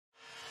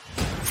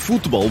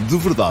Futebol de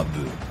Verdade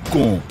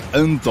com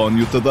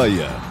António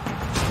Tadeia.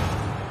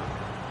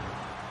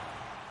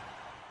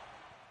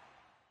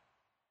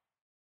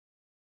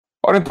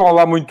 Ora então,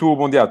 olá, muito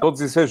bom dia a todos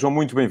e sejam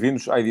muito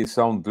bem-vindos à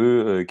edição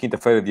de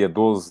quinta-feira, dia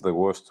 12 de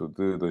agosto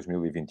de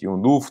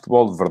 2021 do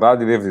Futebol de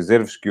Verdade, e devo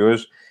dizer-vos que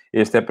hoje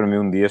este é para mim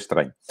um dia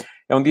estranho.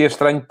 É um dia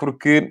estranho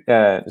porque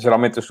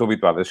geralmente eu estou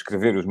habituado a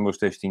escrever os meus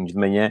textinhos de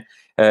manhã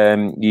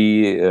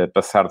e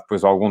passar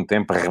depois algum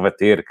tempo a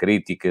rebater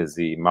críticas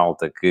e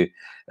malta que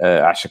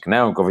acha que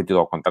não, que ouvi tudo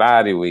ao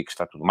contrário e que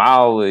está tudo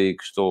mal e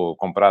que estou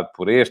comprado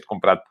por este,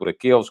 comprado por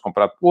aqueles,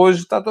 comprado...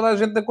 Hoje está toda a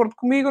gente de acordo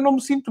comigo, eu não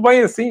me sinto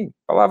bem assim,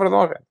 palavra de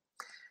honra.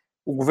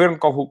 O governo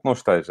calculo que não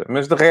esteja.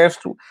 Mas, de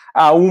resto,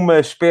 há uma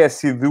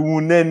espécie de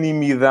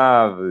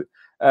unanimidade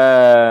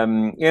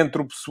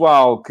entre o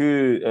pessoal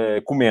que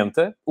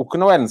comenta, o que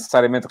não é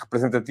necessariamente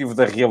representativo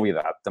da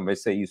realidade. Também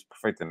sei isso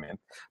perfeitamente.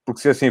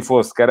 Porque se assim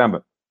fosse,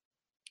 caramba,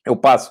 eu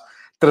passo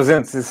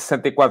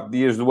 364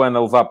 dias do ano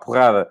a levar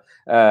porrada,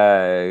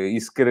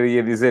 isso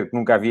quereria dizer que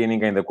nunca havia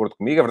ninguém de acordo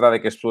comigo. A verdade é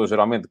que as pessoas,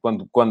 geralmente,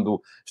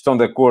 quando estão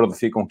de acordo,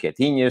 ficam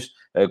quietinhas.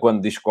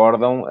 Quando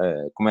discordam,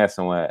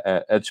 começam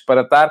a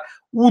disparatar.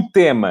 O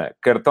tema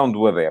cartão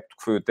do adepto,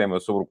 que foi o tema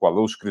sobre o qual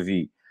eu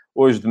escrevi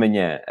hoje de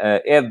manhã,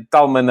 é de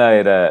tal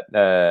maneira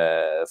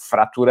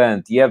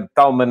fraturante e é de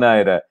tal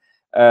maneira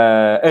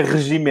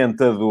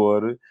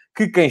arregimentador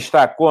que quem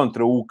está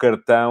contra o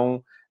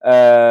cartão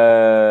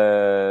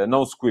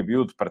não se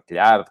coibiu de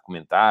partilhar, de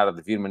comentar,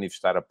 de vir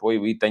manifestar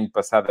apoio, e tenho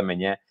passado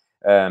amanhã,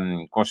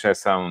 com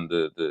exceção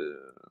de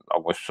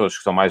algumas pessoas que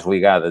estão mais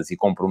ligadas e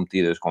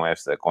comprometidas com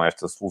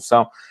esta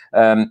solução,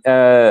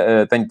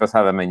 tenho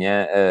passado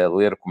amanhã a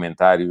ler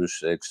comentários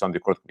que estão de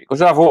acordo comigo. Eu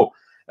já vou,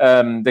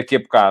 daqui a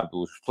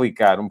bocado,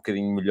 explicar um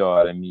bocadinho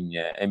melhor a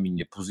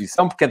minha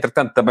posição, porque,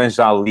 entretanto, também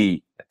já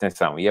li,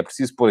 atenção, e é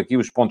preciso pôr aqui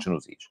os pontos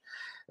nos is.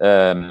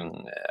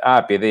 A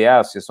APDA,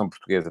 Associação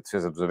Portuguesa de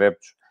Defesa dos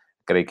Adeptos,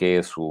 creio que é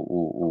esse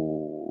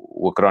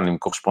o acrónimo que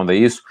corresponde a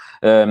isso,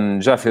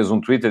 já fez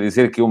um tweet a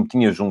dizer que eu me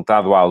tinha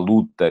juntado à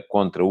luta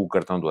contra o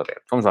cartão do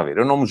adepto. Vamos lá ver,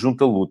 eu não me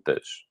junto a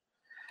lutas.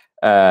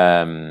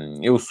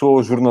 Eu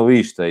sou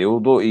jornalista,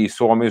 e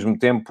sou ao mesmo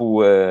tempo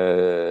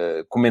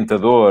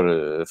comentador,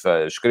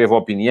 escrevo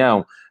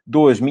opinião,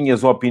 dou as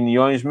minhas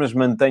opiniões, mas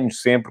mantenho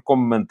sempre,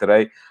 como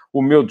manterei,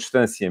 o meu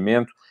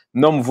distanciamento.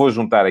 Não me vou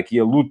juntar aqui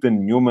a luta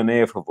nenhuma,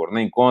 nem a favor,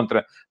 nem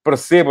contra.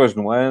 Percebo as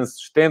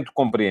nuances, tento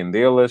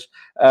compreendê-las.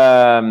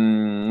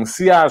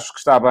 Se acho que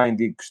está bem,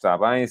 digo que está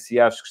bem. Se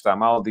acho que está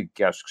mal, digo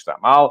que acho que está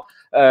mal.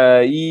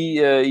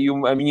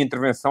 A minha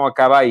intervenção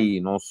acaba aí.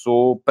 Não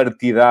sou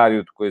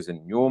partidário de coisa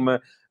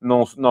nenhuma.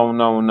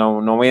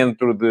 Não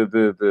entro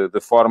de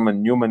forma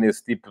nenhuma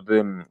nesse tipo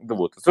de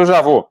luta. Se eu já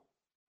vou,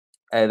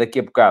 daqui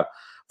a bocado,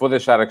 vou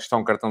deixar a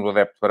questão cartão do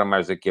adepto para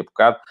mais daqui a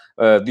bocado.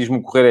 Diz-me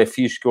o Correio é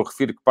fixe, que eu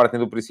refiro que partem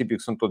do princípio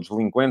que são todos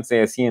delinquentes.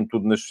 É assim em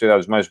tudo nas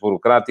sociedades mais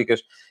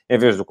burocráticas, em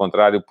vez do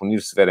contrário, punir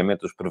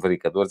severamente os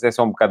prevaricadores.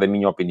 Essa é um bocado a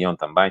minha opinião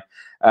também.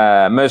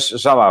 Mas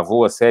já lá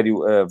vou, a sério.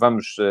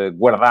 Vamos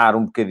guardar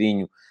um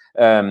bocadinho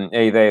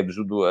a ideia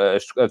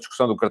a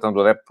discussão do cartão do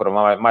adepto para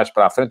mais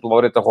para a frente. O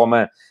Laureta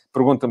Román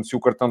pergunta-me se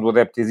o cartão do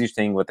adepto existe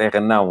em Inglaterra.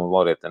 Não,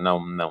 Laureta,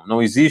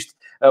 não existe.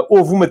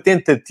 Houve uma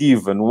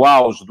tentativa no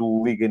auge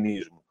do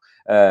liganismo,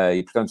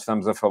 e, portanto,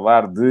 estamos a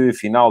falar de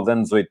final dos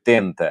anos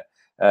 80.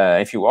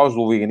 Enfim, o auge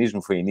do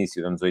liganismo foi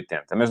início dos anos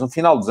 80. Mas no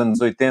final dos anos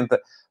 80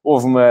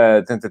 houve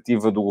uma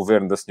tentativa do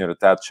governo da senhora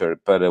Thatcher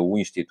para o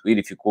instituir,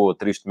 e ficou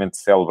tristemente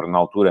célebre na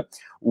altura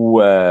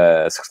o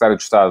secretário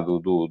de Estado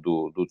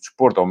do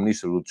Desporto, ou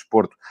ministro do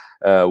Desporto,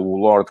 o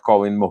Lord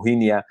Colin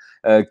Mohinia,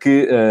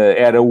 que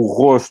era o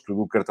rosto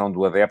do cartão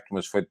do adepto,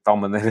 mas foi de tal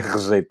maneira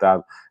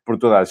rejeitado por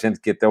toda a gente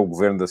que até o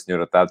governo da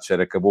senhora Thatcher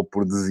acabou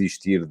por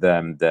desistir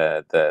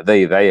da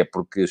ideia,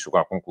 porque chegou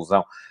à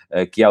conclusão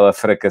que ela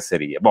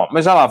fracassaria. Bom,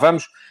 mas já lá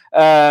vamos.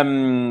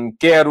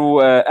 Quero,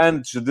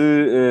 antes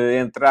de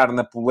entrar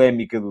na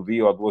polémica do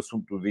dia, ou do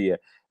assunto do dia,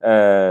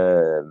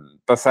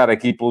 passar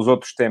aqui pelos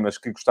outros temas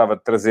que gostava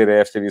de trazer a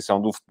esta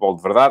edição do Futebol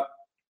de Verdade,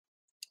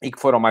 e que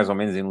foram mais ou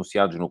menos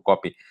enunciados no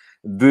copy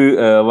de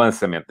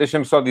lançamento.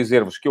 Deixem-me só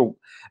dizer-vos que eu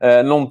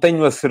não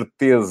tenho a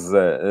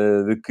certeza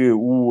de que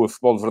o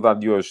Futebol de Verdade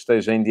de hoje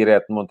esteja em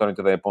direto no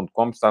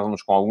antoniotadeia.com.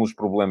 Estávamos com alguns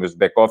problemas de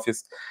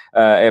back-office.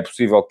 É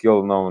possível que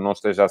ele não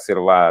esteja a ser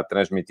lá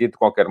transmitido. De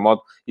qualquer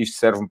modo, isto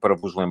serve-me para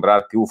vos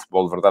lembrar que o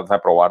Futebol de Verdade vai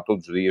para o ar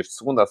todos os dias, de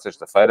segunda a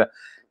sexta-feira,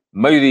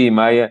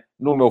 12:30,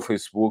 no meu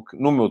Facebook,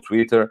 no meu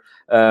Twitter,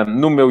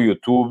 no meu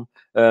YouTube,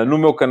 no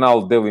meu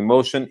canal de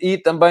Dailymotion, e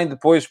também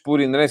depois, por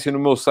inerência, no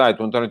meu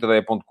site,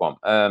 antoniotadeia.com.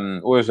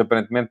 Hoje,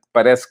 aparentemente,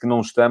 parece que não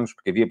estamos,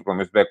 porque havia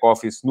problemas de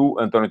back-office, no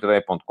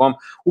antoniotadeia.com.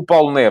 O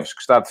Paulo Neves,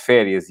 que está de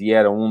férias e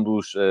era um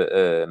dos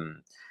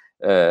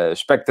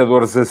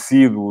espectadores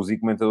assíduos e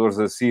comentadores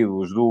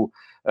assíduos do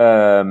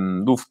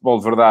do Futebol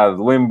de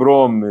Verdade,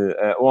 lembrou-me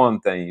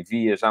ontem,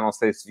 já não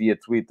sei se via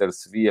Twitter,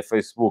 se via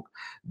Facebook,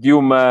 de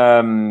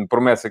uma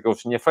promessa que eu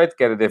tinha feito,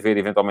 que era de haver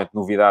eventualmente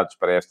novidades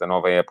para esta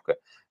nova época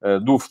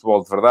do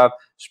Futebol de Verdade.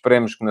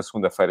 Esperemos que na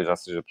segunda-feira já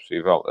seja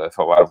possível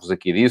falar-vos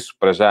aqui disso.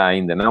 Para já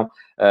ainda não,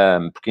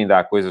 porque ainda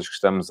há coisas que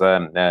estamos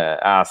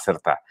a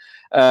acertar.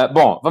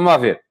 Bom, vamos lá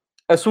ver.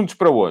 Assuntos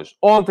para hoje.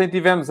 Ontem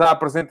tivemos a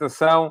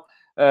apresentação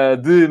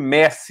de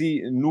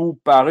Messi no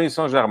Paris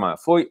Saint-Germain.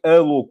 Foi a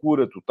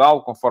loucura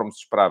total, conforme se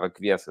esperava que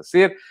viesse a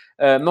ser.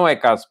 Não é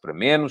caso para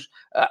menos.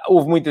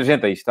 Houve muita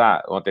gente, aí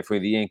está, ontem foi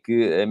o dia em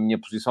que a minha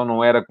posição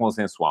não era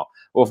consensual.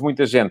 Houve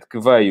muita gente que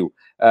veio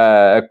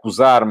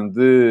acusar-me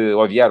de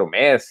odiar o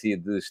Messi,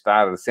 de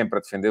estar sempre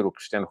a defender o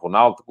Cristiano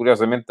Ronaldo.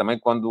 Curiosamente, também,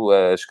 quando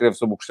escrevo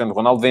sobre o Cristiano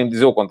Ronaldo, vem-me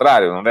dizer o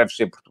contrário. Não deves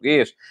ser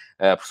português,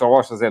 porque só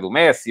gostas é do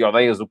Messi e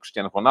odeias o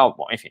Cristiano Ronaldo.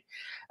 Bom, enfim.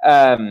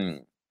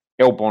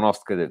 É o pão nosso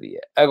de cada dia.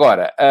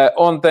 Agora,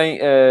 ontem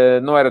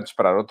não era de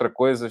esperar outra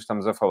coisa.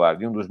 Estamos a falar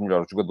de um dos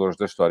melhores jogadores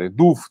da história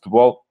do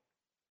futebol.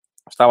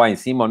 Está lá em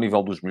cima, ao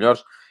nível dos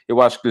melhores.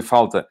 Eu acho que lhe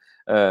falta,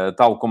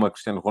 tal como a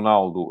Cristiano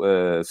Ronaldo,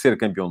 ser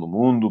campeão do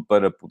mundo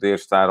para poder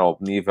estar ao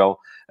nível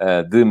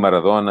de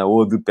Maradona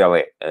ou de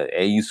Pelé.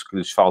 É isso que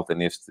lhes falta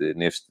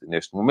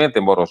neste momento,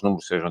 embora os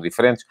números sejam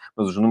diferentes,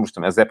 mas os números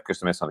também, as épocas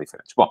também são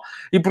diferentes. Bom,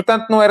 e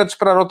portanto não era de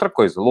esperar outra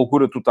coisa.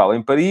 Loucura total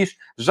em Paris.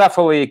 Já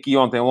falei aqui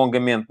ontem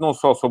longamente, não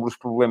só sobre os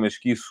problemas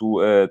que isso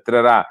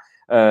trará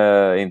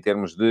em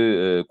termos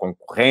de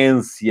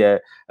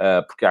concorrência,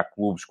 porque há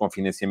clubes com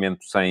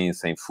financiamento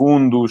sem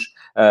fundos,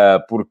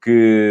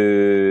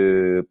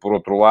 porque, por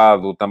outro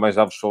lado, também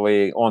já vos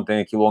falei ontem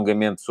aqui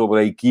longamente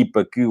sobre a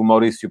equipa que o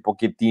Maurício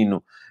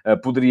Pochettino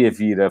poderia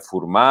vir a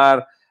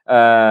formar.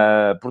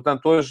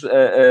 Portanto, hoje,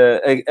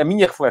 a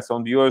minha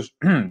reflexão de hoje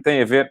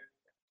tem a ver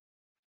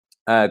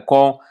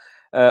com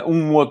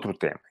um outro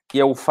tema, que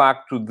é o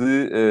facto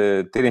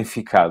de terem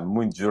ficado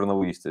muitos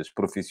jornalistas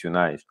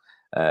profissionais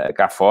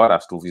cá fora,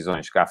 às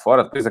televisões cá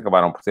fora, depois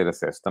acabaram por ter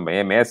acesso também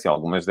a Messi,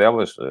 algumas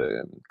delas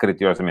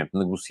criteriosamente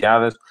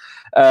negociadas,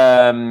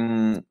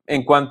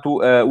 enquanto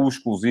o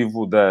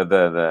exclusivo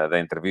da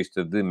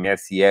entrevista de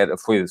Messi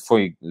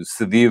foi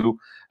cedido,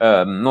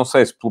 não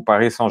sei se pelo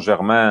Paris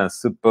Saint-Germain,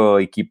 se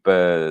pela equipa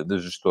de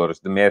gestores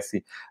de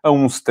Messi, a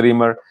um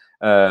streamer,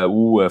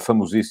 o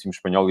famosíssimo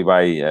espanhol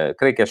Ibai,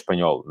 creio que é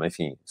espanhol, mas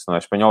enfim, se não é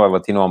espanhol, é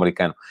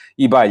latino-americano,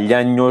 Ibai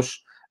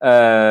Llanos,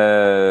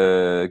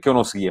 que eu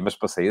não seguia, mas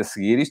passei a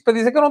seguir. Isto para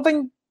dizer que eu não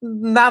tenho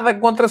nada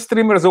contra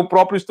streamers. Eu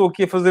próprio estou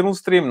aqui a fazer um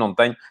stream. Não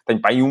tenho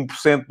para aí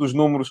 1% dos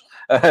números,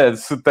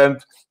 se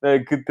tanto,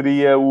 que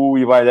teria o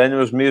Ibai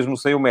Llanos mesmo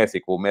sem o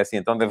Messi. Com o Messi,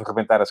 então, deve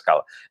rebentar a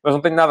escala. Mas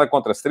não tenho nada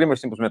contra streamers,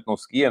 simplesmente não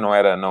seguia,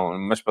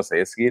 mas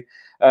passei a seguir.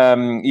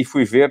 E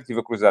fui ver, tive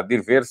a curiosidade de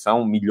ir ver.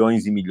 São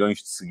milhões e milhões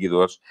de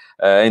seguidores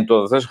em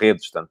todas as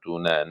redes, tanto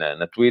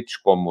na Twitch,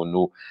 como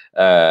no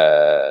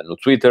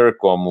Twitter,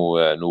 como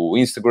no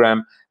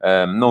Instagram.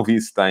 Não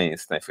vi se tem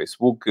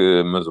Facebook,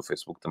 mas o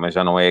Facebook também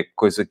já não é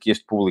coisa que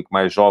este público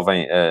mais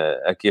jovem,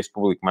 a que este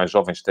público mais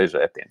jovem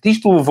esteja atento.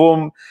 Isto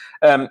levou-me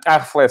à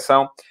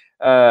reflexão,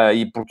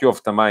 e porque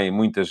houve também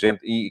muita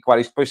gente, e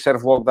claro, isto depois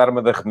serve logo de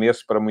arma de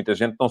arremesso para muita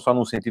gente, não só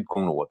num sentido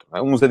como no outro. Não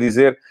é? Uns a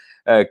dizer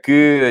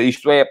que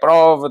isto é a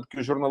prova de que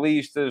os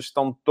jornalistas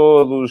estão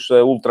todos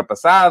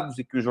ultrapassados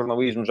e que o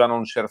jornalismo já não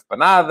nos serve para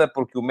nada,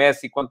 porque o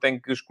Messi, quando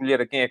tem que escolher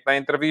a quem é que dá a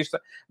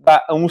entrevista,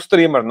 dá a um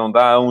streamer, não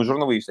dá a um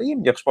jornalista. E a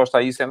minha resposta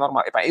a isso é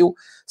normal. Epá, eu,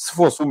 se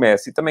fosse o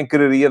Messi, também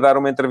quereria dar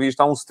uma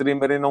entrevista a um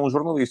streamer e não a um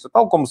jornalista.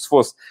 Tal como se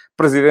fosse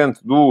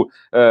presidente do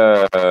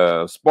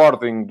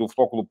Sporting, do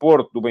Futebol Clube do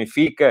Porto, do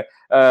Benfica,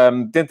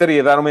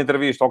 tentaria dar uma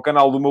entrevista ao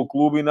canal do meu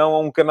clube e não a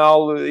um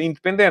canal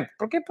independente.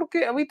 Porquê? Porque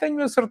ali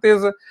tenho a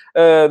certeza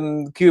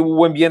que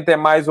o ambiente é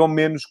mais ou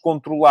menos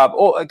controlado.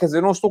 Quer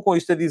dizer, não estou com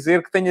isto a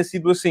dizer que tenha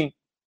sido assim.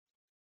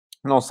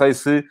 Não sei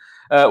se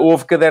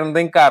houve caderno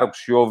de encargos,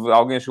 se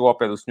alguém chegou ao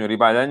pé do senhor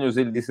Ibai Llanos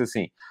e lhe disse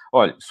assim: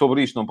 olha,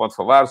 sobre isto não pode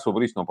falar,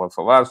 sobre isto não pode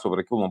falar, sobre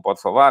aquilo não pode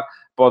falar,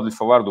 pode-lhe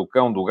falar do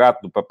cão, do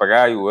gato, do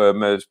papagaio,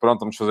 mas pronto,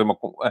 vamos fazer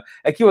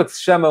aquilo a que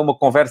se chama uma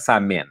conversa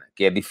amena,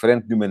 que é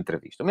diferente de uma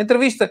entrevista. Uma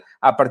entrevista,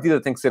 à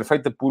partida, tem que ser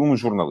feita por um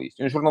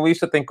jornalista. E um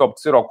jornalista tem que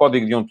obedecer ao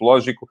código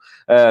deontológico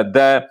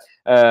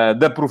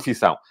da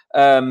profissão.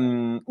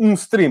 Um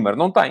streamer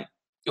não tem.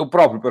 Eu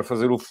próprio, para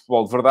fazer o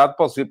futebol de verdade,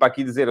 posso vir para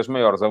aqui dizer as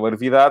maiores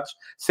alarvidades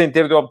sem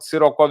ter de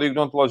obedecer ao código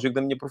deontológico da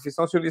minha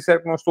profissão se eu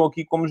disser que não estou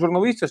aqui como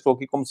jornalista, estou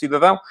aqui como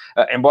cidadão,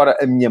 embora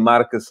a minha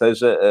marca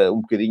seja um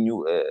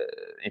bocadinho,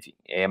 enfim,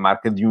 é a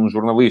marca de um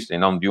jornalista e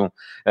não de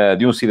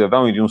um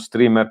cidadão e de um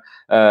streamer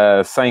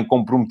sem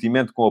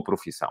comprometimento com a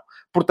profissão.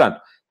 Portanto,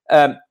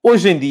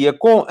 hoje em dia,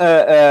 com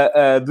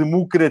a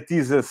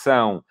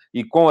democratização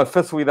e com a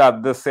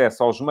facilidade de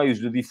acesso aos meios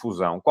de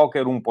difusão,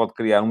 qualquer um pode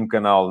criar um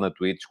canal na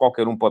Twitch,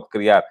 qualquer um pode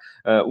criar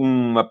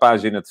uma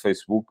página de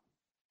Facebook.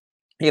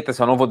 E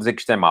atenção, não vou dizer que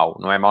isto é mau,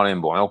 não é mau nem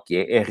bom, é o que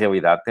é a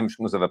realidade, temos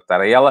que nos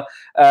adaptar a ela.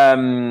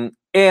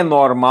 É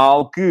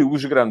normal que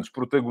os grandes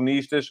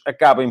protagonistas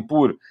acabem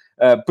por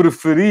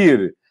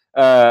preferir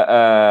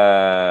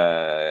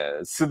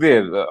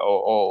ceder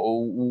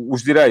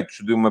os direitos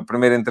de uma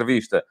primeira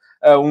entrevista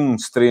a um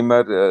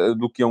streamer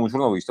do que a um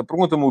jornalista.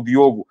 Pergunta-me o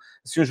Diogo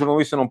se um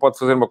jornalista não pode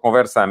fazer uma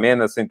conversa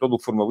amena sem todo o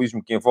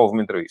formalismo que envolve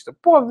uma entrevista.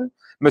 Pode,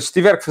 mas se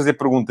tiver que fazer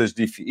perguntas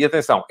difíceis... E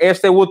atenção,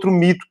 este é outro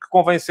mito que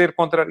convém ser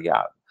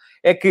contrariado.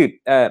 É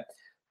que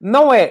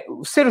não é...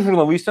 Ser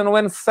jornalista não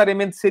é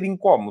necessariamente ser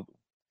incómodo.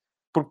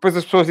 Porque depois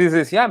as pessoas dizem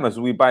assim, mas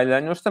o Ibai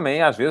Lanhos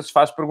também, às vezes,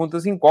 faz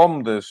perguntas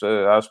incómodas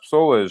às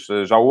pessoas.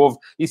 Já houve,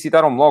 e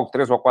citaram-me logo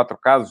 3 ou 4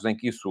 casos em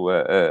que isso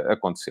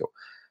aconteceu.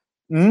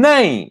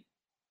 Nem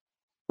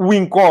o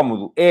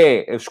incómodo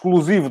é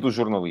exclusivo dos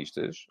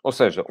jornalistas, ou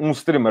seja, um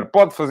streamer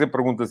pode fazer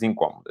perguntas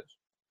incómodas.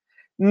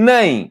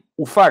 Nem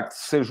o facto de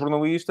ser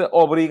jornalista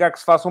obriga a que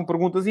se façam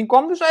perguntas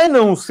incómodas, a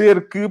não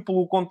ser que,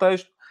 pelo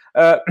contexto,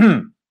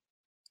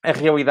 a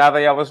realidade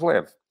a elas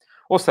leve.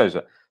 Ou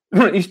seja,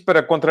 isto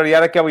para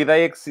contrariar aquela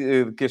ideia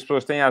que as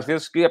pessoas têm às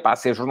vezes que,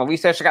 ser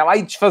jornalista é chegar lá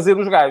e desfazer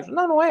os gajos.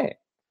 Não, não é.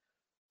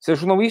 Ser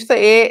jornalista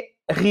é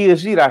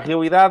reagir à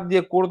realidade de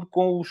acordo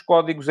com os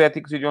códigos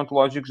éticos e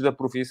deontológicos da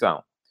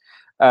profissão.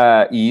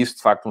 E isso,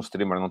 de facto, um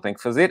streamer não tem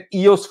que fazer.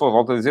 E eu,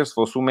 volto a dizer, se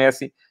fosse o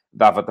Messi,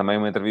 dava também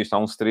uma entrevista a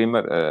um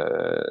streamer,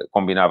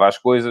 combinava as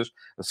coisas.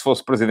 Se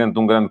fosse presidente de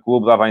um grande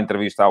clube, dava a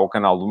entrevista ao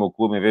canal do meu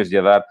clube, em vez de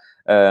a dar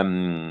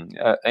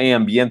em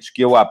ambientes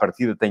que eu, à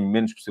partida, tenho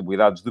menos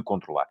possibilidades de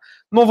controlar.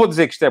 Não vou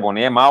dizer que isto é bom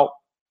nem é mau.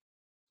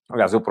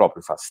 Aliás, eu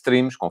próprio faço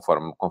streams,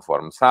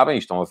 conforme sabem, e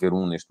estão a ver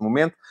um neste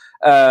momento.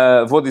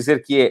 Vou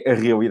dizer que é a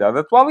realidade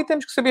atual e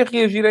temos que saber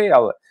reagir a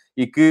ela.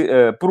 E que,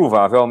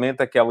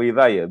 provavelmente, aquela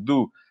ideia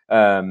do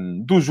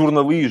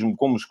jornalismo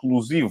como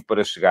exclusivo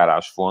para chegar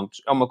às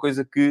fontes é uma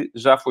coisa que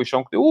já foi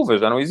chão que deu uva,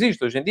 já não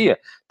existe hoje em dia.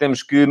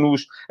 Temos que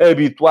nos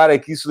habituar a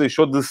que isso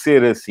deixou de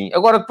ser assim.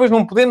 Agora, depois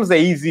não podemos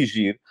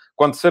exigir,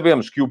 quando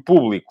sabemos que o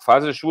público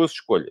faz as suas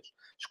escolhas,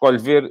 escolhe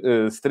ver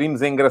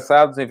streams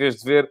engraçados em vez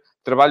de ver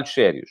trabalhos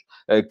sérios,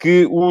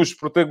 que os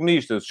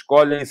protagonistas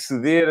escolhem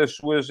ceder as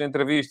suas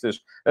entrevistas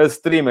a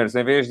streamers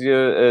em vez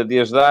de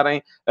as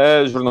darem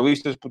a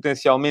jornalistas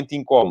potencialmente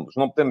incómodos.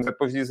 Não podemos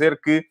depois dizer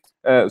que,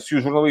 se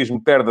o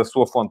jornalismo perde a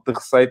sua fonte de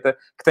receita,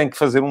 que tem que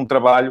fazer um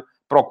trabalho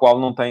para o qual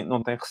não tem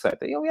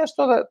receita. E, aliás,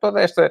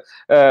 toda esta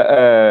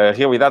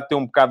realidade tem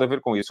um bocado a ver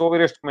com isso. Vou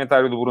ler este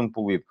comentário do Bruno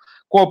Polido.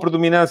 Com a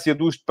predominância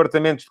dos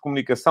departamentos de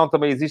comunicação,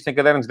 também existem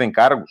cadernos de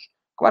encargos?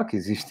 Claro que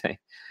existem.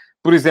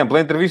 Por exemplo, a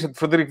entrevista de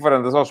Frederico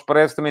Varandas ao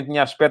Expresso também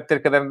tinha aspecto de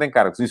ter caderno de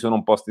encargos. Isso eu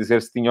não posso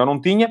dizer se tinha ou não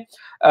tinha.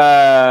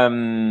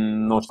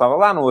 Não estava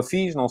lá, não a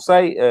fiz, não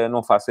sei,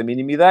 não faço a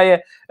mínima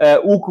ideia.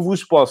 O que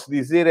vos posso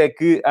dizer é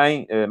que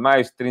em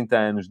mais de 30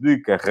 anos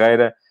de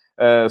carreira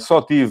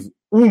só tive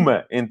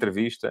uma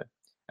entrevista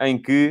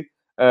em que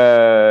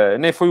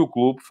nem foi o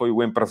clube, foi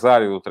o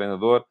empresário do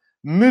treinador,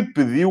 me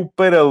pediu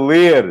para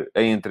ler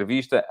a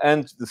entrevista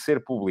antes de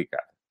ser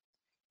publicada.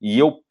 E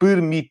eu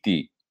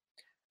permiti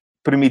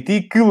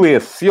que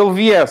lesse. Se ele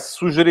viesse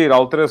sugerir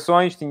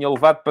alterações, tinha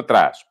levado para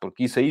trás,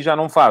 porque isso aí já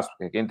não faço,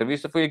 porque a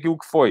entrevista foi aquilo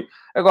que foi.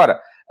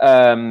 Agora,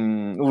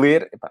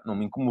 ler, não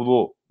me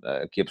incomodou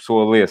que a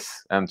pessoa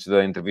lesse antes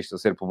da entrevista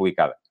ser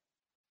publicada.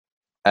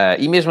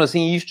 E mesmo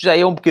assim, isto já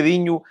é um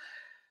bocadinho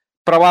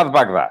para lá de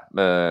Bagdá.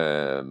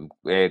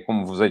 É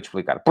como vos hei de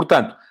explicar.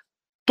 Portanto,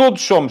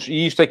 todos somos,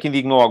 e isto é que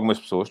indignou algumas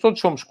pessoas, todos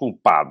somos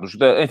culpados,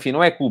 enfim,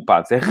 não é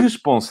culpados, é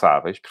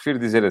responsáveis, prefiro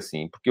dizer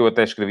assim, porque eu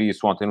até escrevi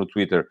isso ontem no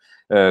Twitter,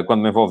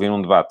 quando me envolvi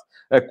num debate.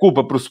 A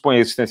culpa pressupõe a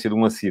existência de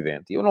um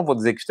acidente. Eu não vou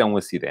dizer que isto é um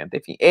acidente,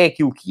 enfim, é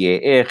aquilo que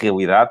é a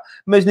realidade,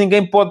 mas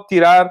ninguém pode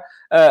tirar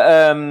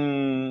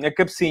a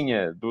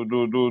cabecinha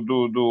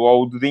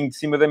ou o dedinho de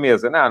cima da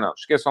mesa. Não,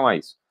 esqueçam lá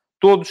isso.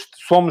 Todos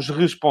somos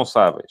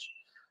responsáveis.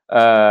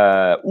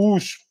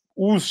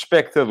 Os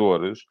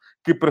espectadores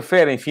que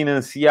preferem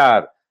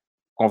financiar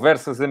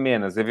conversas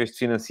amenas em vez de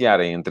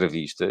financiarem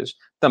entrevistas,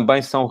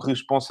 também são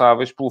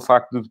responsáveis pelo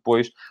facto de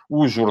depois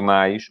os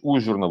jornais,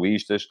 os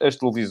jornalistas, as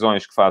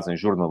televisões que fazem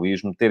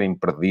jornalismo terem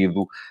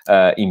perdido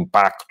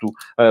impacto,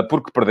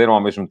 porque perderam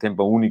ao mesmo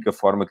tempo a única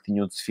forma que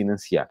tinham de se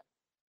financiar.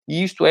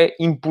 E isto é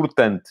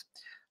importante.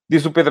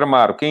 Diz o Pedro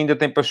Amaro, que ainda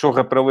tem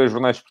pachorra para ler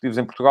jornais esportivos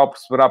em Portugal,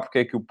 perceberá porque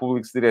é que o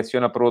público se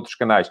direciona para outros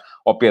canais.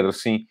 Pedro,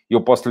 sim, eu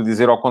posso lhe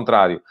dizer ao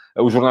contrário.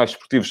 Os jornais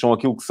esportivos são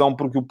aquilo que são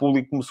porque o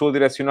público começou a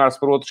direcionar-se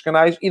para outros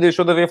canais e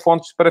deixou de haver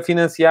fontes para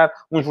financiar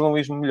um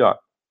jornalismo melhor.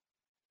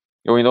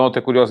 Eu ainda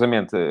ontem,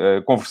 curiosamente,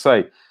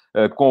 conversei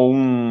com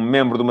um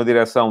membro de uma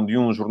direção de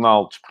um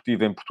jornal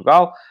desportivo em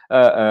Portugal,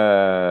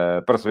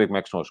 para saber como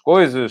é que são as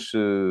coisas,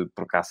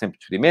 porque há sempre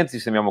despedimentos,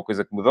 isso também é uma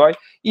coisa que me dói,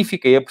 e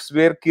fiquei a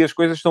perceber que as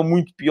coisas estão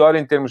muito pior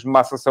em termos de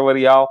massa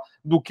salarial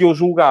do que eu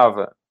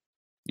julgava.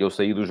 Eu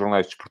saí dos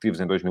jornais desportivos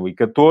em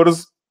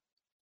 2014,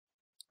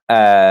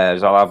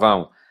 já lá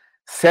vão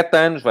 7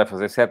 anos, vai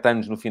fazer 7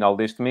 anos no final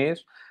deste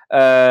mês,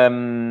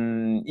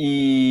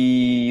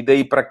 e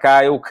daí para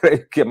cá eu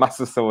creio que a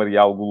massa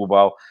salarial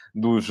global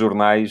dos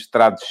jornais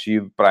terá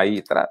descido para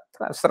aí,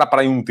 será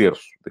para aí 1/3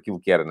 daquilo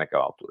que era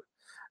naquela altura.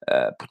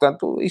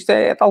 Portanto, isto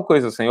é tal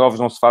coisa, sem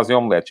ovos não se fazem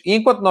omeletes. E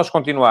enquanto nós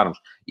continuarmos,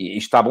 e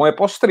isto está bom é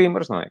para os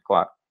streamers, não é?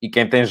 Claro. e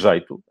quem tem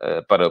jeito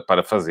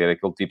para fazer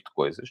aquele tipo de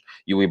coisas,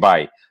 e o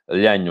Ibai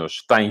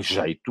Lhanhos tem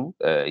jeito,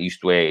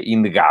 isto é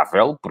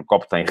inegável, porque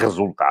obtém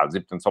resultados, e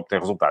portanto, se obtém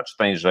resultados,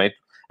 tem jeito,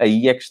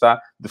 aí é que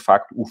está, de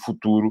facto, o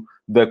futuro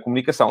da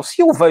comunicação.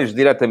 Se eu vejo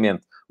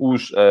diretamente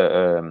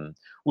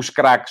os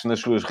craques nas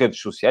suas redes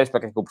sociais, para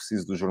que é que eu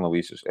preciso dos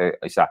jornalistas?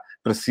 Está,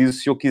 preciso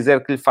se eu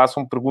quiser que lhe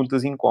façam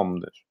perguntas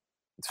incómodas.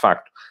 De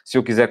facto, se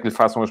eu quiser que lhe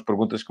façam as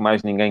perguntas que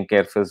mais ninguém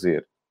quer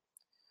fazer.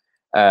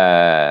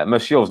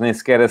 Mas se eles nem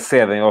sequer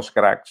acedem aos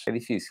craques, é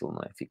difícil,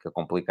 não é? Fica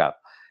complicado.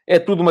 É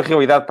tudo uma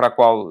realidade para a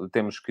qual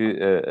temos que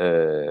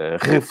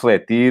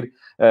refletir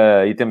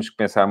e temos que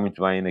pensar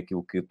muito bem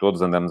naquilo que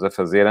todos andamos a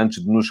fazer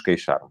antes de nos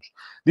queixarmos.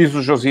 Diz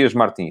o Josias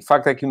Martins,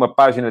 facto é que uma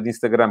página de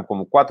Instagram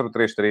como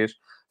 433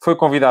 foi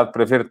convidado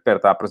para ver de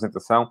perto a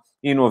apresentação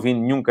e não havia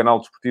nenhum canal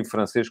desportivo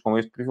francês com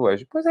este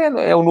privilégio. Pois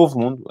é o novo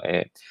mundo,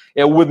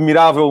 é o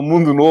admirável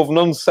mundo novo,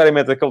 não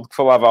necessariamente aquele de que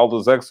falava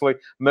Aldous Huxley,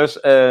 mas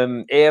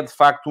é de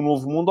facto um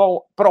novo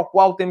mundo para o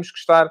qual temos que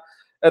estar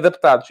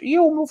adaptados. E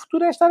o meu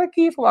futuro é estar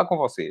aqui a falar com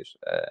vocês.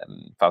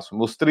 Faço o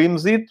meu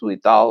streamzito e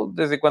tal. De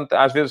vez em quando,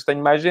 às vezes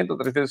tenho mais gente,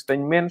 outras vezes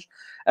tenho menos.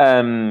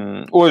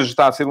 Hoje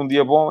está a ser um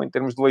dia bom em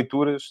termos de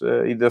leituras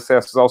e de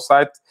acessos ao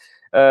site.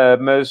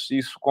 Mas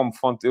isso como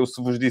fonte... Eu,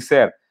 se vos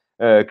disser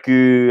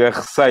que a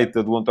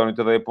receita do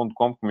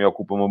AntónioTadeia.com, que me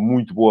ocupa uma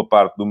muito boa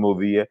parte do meu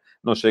dia,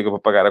 não chega para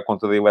pagar a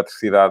conta da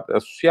eletricidade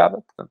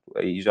associada. Portanto,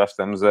 aí já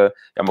estamos a...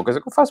 É uma coisa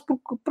que eu faço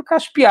porque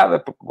acho piada,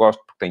 porque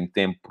gosto, porque tenho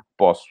tempo, porque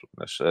posso.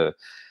 Mas...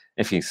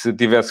 enfim, se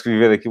tivesse que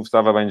viver aquilo,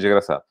 estava bem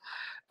desgraçado.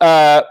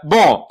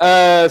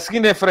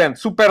 Seguindo em frente,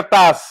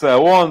 Supertaça,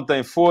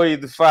 ontem foi,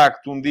 de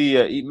facto, um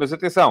dia... Mas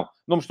atenção,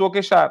 não me estou a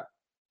queixar.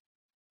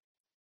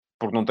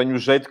 Porque não tenho o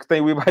jeito que tem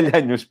o Ibai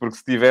Lhanhos, porque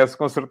se tivesse,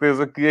 com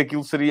certeza que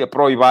aquilo seria,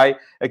 para o Ibai,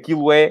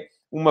 aquilo é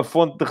uma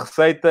fonte de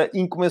receita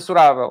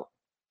incomensurável.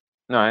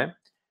 Não é?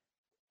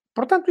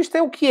 Portanto, isto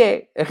é o que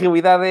é. A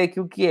realidade é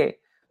aquilo que é.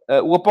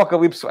 O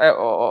apocalipse...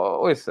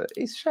 ouça,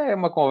 isso já é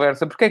uma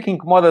conversa. Porquê é que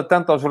incomoda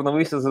tanto aos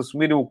jornalistas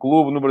assumirem o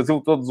clube? No Brasil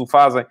todos o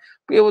fazem.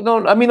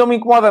 A mim não me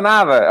incomoda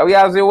nada.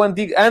 Aliás, eu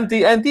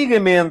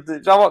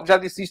antigamente, já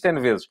disse isto N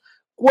vezes,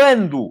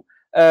 quando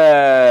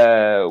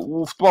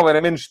o futebol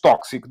era menos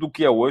tóxico do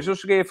que é hoje, eu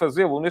cheguei a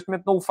fazê-lo. Neste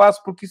momento não o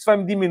faço porque isso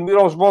vai-me diminuir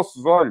aos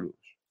vossos olhos.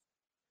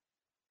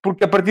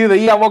 Porque a partir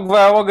daí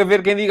vai logo a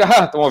ver quem diga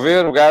estão a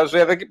ver, o gajo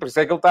é daqui, por isso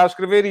é que ele está a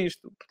escrever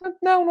isto. Portanto,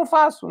 não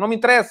faço. Não me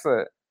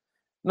interessa.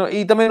 Não,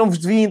 e também não vos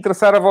devia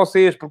interessar a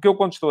vocês, porque eu,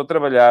 quando estou a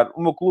trabalhar,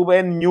 o meu clube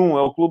é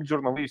o clube de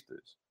jornalistas.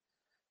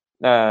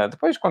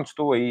 Depois, quando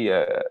estou aí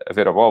a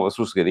ver a bola,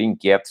 sossegadinho,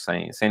 quieto,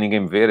 sem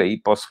ninguém me ver,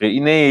 aí posso rir. E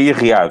nem aí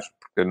reajo,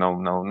 porque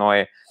não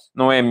é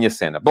a minha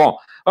cena. Bom,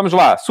 vamos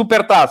lá.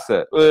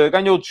 Supertaça.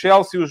 Ganhou o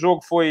Chelsea, o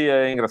jogo foi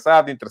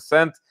engraçado,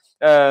 interessante.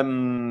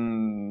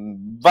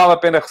 Vale a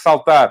pena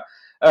ressaltar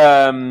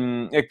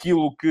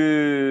aquilo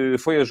que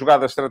foi a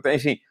jogada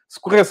estratégica. Enfim,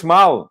 se corresse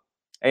mal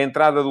a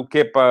entrada do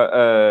Kepa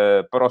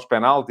para os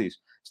penaltis,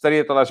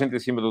 estaria toda a gente em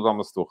cima do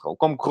Thomas Tuchel.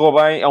 Como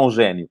correu bem, é um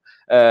gênio.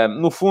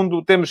 No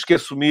fundo, temos que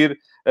assumir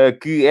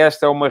que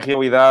esta é uma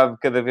realidade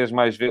cada vez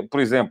mais... Por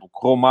exemplo,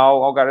 correu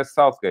mal ao Gareth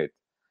Southgate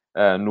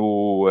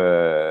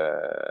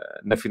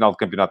na final do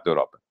Campeonato da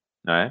Europa.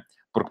 Não é?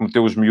 Porque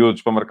meteu os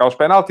miúdos para marcar os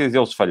penaltis e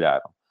eles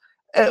falharam.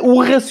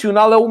 O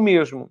racional é o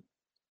mesmo.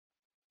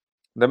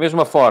 Da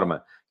mesma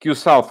forma que o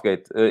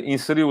Southgate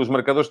inseriu os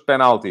marcadores de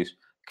penaltis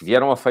que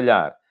vieram a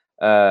falhar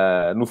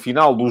no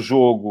final do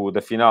jogo,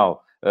 do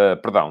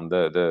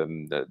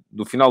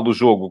final do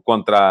jogo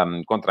contra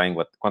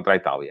a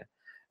Itália,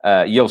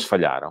 e eles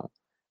falharam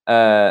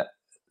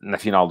na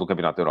final do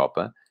Campeonato da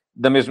Europa.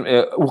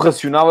 O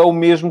racional é o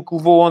mesmo que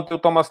levou ontem o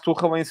Thomas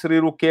Tuchel a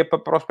inserir o Kepa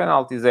para os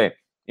penaltis.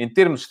 Em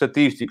termos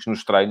estatísticos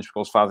nos treinos, porque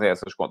eles fazem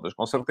essas contas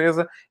com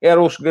certeza,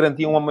 eram os que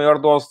garantiam a maior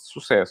dose de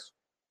sucesso.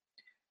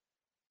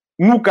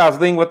 No caso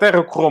da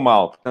Inglaterra, correu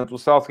mal. Portanto, o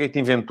Southgate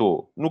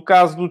inventou. No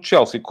caso do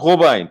Chelsea, correu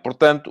bem.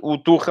 Portanto, o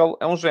Tuchel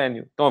é um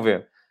gênio. Estão a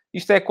ver?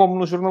 Isto é como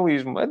no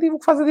jornalismo. O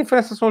que faz a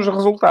diferença são os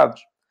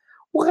resultados.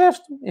 O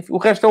resto, enfim, o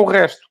resto é o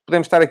resto.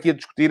 Podemos estar aqui a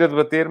discutir, a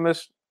debater,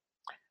 mas...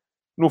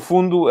 No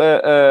fundo,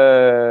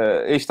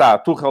 aí está.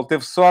 Tuchel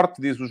teve sorte,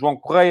 diz o João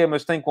Correia,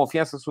 mas tem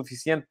confiança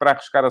suficiente para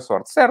arriscar a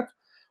sorte. Certo.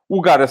 O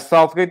Gareth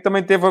Southgate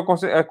também teve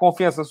a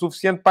confiança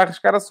suficiente para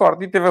arriscar a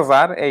sorte. E teve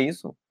azar, é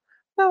isso?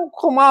 Não,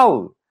 correu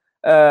mal.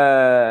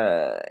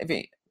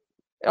 Enfim,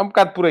 é um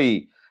bocado por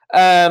aí.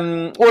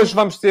 Hoje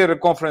vamos ter a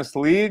Conference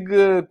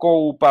League,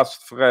 com o Passos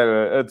de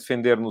Ferreira a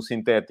defender no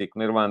sintético,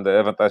 na Irlanda,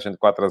 a vantagem de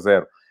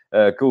 4-0,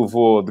 que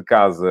levou de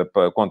casa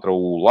contra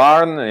o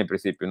Larne. Em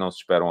princípio, não se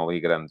esperam ali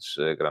grandes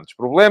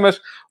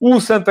problemas. O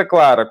Santa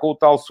Clara, com o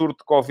tal surto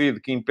de Covid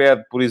que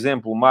impede, por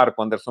exemplo, o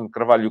Marco, Anderson de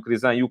Carvalho e o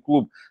Crisan, e o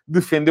clube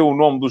defendeu o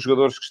nome dos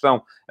jogadores que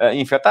estão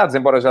infectados,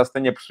 embora já se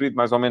tenha percebido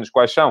mais ou menos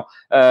quais são.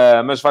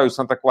 Mas vai o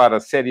Santa Clara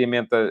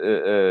seriamente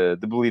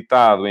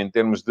debilitado em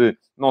termos de,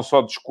 não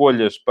só de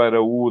escolhas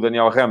para o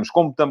Daniel Ramos,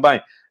 como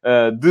também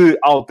de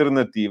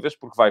alternativas,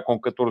 porque vai com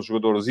 14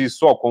 jogadores e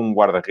só com um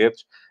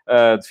guarda-redes,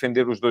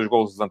 defender os 2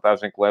 golos de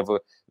vantagem que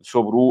leva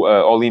sobre o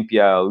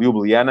Olimpia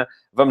Ljubljana.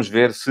 Vamos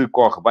ver se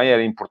corre bem.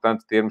 Era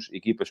importante termos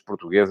equipas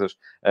portuguesas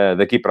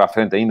daqui para a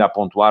frente ainda a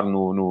pontuar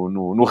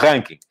no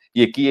ranking.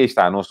 E aqui aí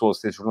está, não estou a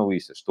ser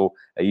jornalista, estou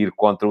a ir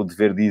contra o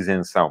dever de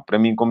isenção. Para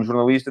mim, como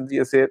jornalista,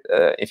 devia ser...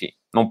 enfim,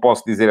 não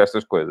posso dizer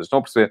estas coisas. Estão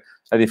a perceber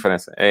a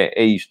diferença?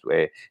 É isto.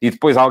 E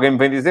depois alguém me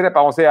vem dizer,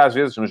 você às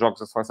vezes, nos jogos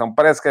da seleção,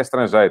 parece que é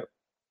estrangeiro.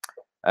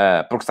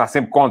 Porque está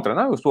sempre contra.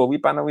 Não, eu estou ali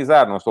para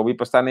analisar, não estou ali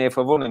para estar nem a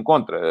favor nem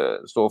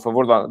contra. Estou a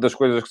favor das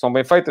coisas que são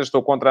bem feitas,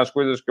 estou contra as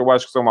coisas que eu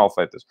acho que são mal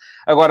feitas.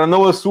 Agora,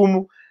 não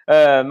assumo,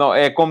 não,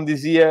 é como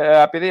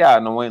dizia a PDA,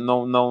 não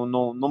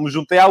me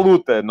juntei à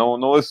luta,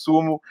 não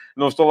assumo,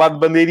 não estou lá de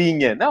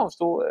bandeirinha. Não,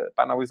 estou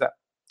para analisar.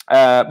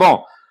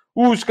 Bom,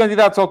 os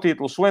candidatos ao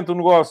título, excelente o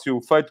negócio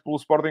feito pelo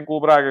Sporting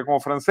Clube Braga com o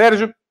Fran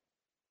Sérgio.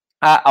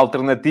 Há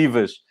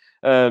alternativas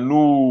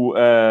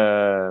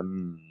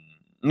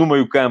no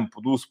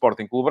meio-campo do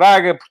Sporting Clube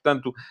Braga,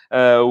 portanto,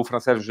 o Fran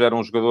Sérgio já era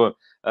um jogador,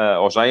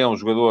 ou já é um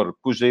jogador,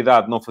 cuja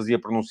idade não fazia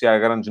pronunciar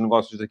grandes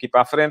negócios daqui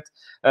para a frente,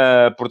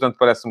 portanto,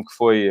 parece-me que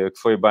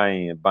foi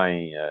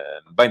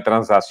bem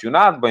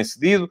transacionado, bem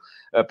cedido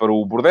para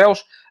o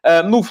Bordeaux.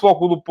 No Futebol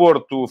Clube do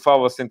Porto,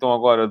 fala-se então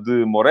agora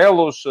de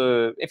Morelos,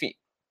 enfim,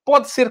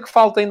 pode ser que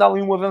falte ainda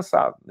ali um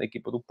avançado na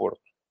equipa do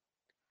Porto.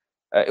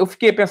 Eu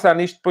fiquei a pensar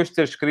nisto depois de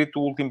ter escrito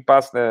o último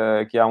passo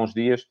aqui há uns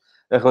dias,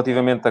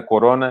 relativamente a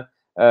Corona.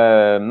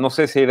 Não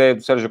sei se a ideia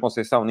do Sérgio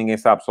Conceição, ninguém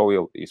sabe, só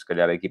ele, e se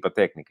calhar a equipa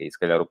técnica, e se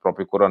calhar o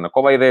próprio Corona.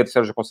 Qual é a ideia do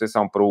Sérgio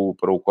Conceição para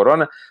o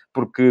Corona?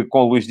 Porque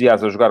com o Luís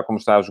Dias a jogar como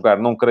está a jogar,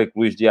 não creio que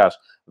o Luís Dias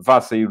vá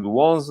sair do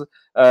 11.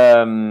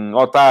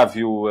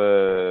 Otávio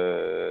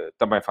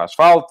também faz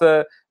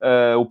falta.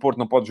 O Porto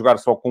não pode jogar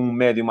só com um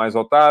médio mais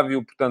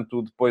Otávio,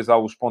 portanto, depois há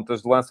os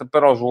pontas de lança.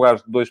 Para os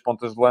lugares de 2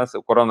 pontas de lança,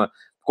 o Corona,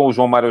 com o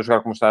João Mário a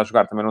jogar como está a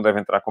jogar, também não deve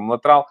entrar como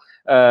lateral.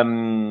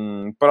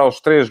 Para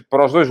os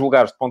 2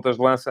 lugares de pontas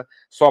de lança,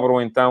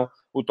 sobram então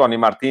o Tony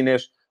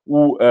Martínez,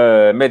 o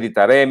Mehdi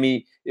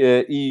Taremi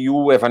e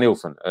o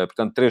Evanilson.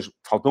 Portanto, 3,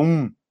 falta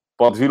um.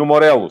 Pode vir o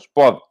Morelos,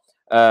 pode.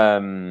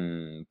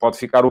 Pode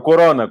ficar o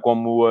Corona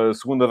como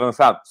segundo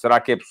avançado. Será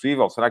que é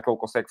possível? Será que ele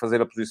consegue fazer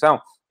a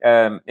posição?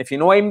 Enfim,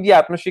 não é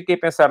imediato, mas fiquei a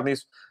pensar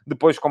nisso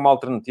depois como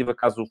alternativa,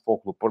 caso o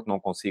Futebol do Porto não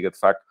consiga, de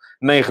facto,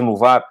 nem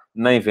renovar,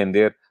 nem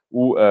vender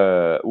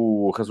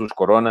o Jesus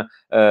Corona,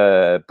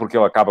 porque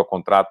ele acaba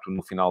contrato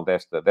no final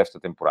desta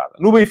temporada.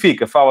 No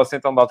Benfica, fala-se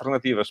então de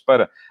alternativas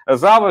para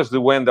as alas, de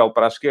Wendel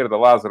para a esquerda,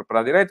 Lázaro para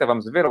a direita.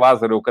 Vamos ver.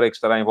 Lázaro, eu creio que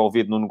estará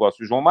envolvido no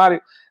negócio João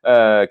Mário,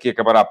 que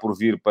acabará por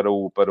vir para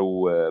o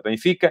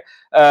Benfica.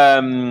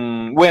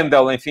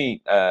 Wendel, enfim,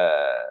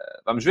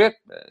 vamos ver.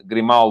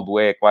 Grimaldo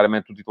é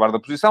claramente o titular da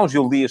posição.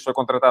 Gil Dias foi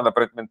contratado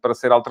aparentemente para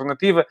ser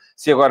alternativa.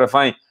 Se agora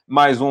vem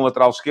mais um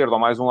lateral esquerdo ou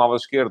mais um ala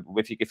esquerdo, o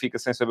Benfica fica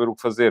sem saber o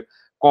que fazer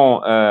com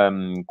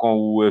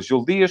o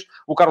Gil Dias.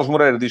 O Carlos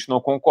Moreira diz que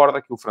não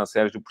concorda que o Fran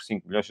Sérgio por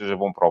 5 milhões seja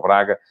bom para o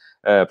Braga,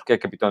 porque é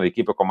capitão da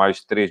equipa com mais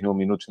de 3 mil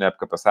minutos na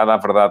época passada. A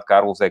verdade,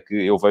 Carlos, é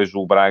que eu vejo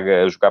o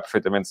Braga a jogar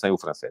perfeitamente sem o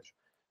Fran Sérgio.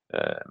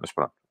 Mas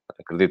pronto,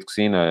 acredito que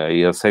sim, né?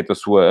 E aceito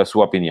a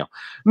sua opinião.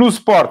 No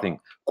Sporting,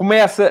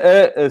 começa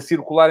a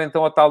circular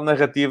então a tal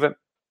narrativa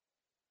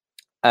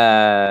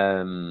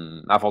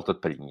à volta de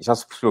Palhinha. Já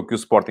se percebeu que o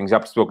Sporting já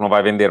percebeu que não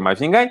vai vender mais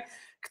ninguém,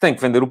 que tem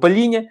que vender o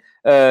Palhinha.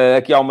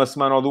 Aqui há uma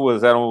semana ou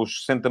duas eram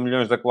os 60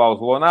 milhões da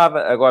cláusula ou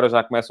nada, agora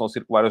já começam a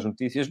circular as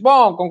notícias.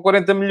 Bom, com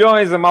 40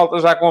 milhões a malta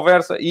já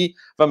conversa e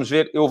vamos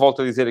ver, eu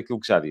volto a dizer aquilo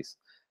que já disse.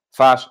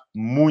 Faz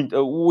muito...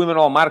 O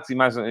Emanuel Marques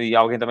e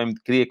alguém também me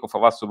queria que eu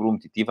falasse sobre o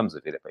Umtiti. Vamos a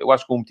ver. Eu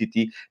acho que o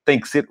Umtiti tem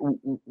que ser...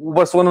 O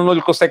Barcelona não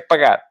lhe consegue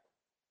pagar.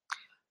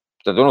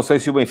 Portanto, eu não sei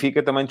se o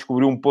Benfica também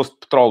descobriu um poço de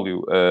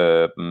petróleo.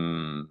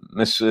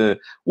 Mas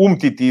o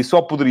Umtiti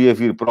só poderia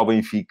vir para o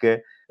Benfica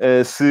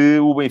se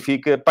o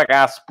Benfica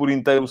pagasse por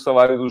inteiro o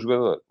salário do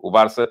jogador. O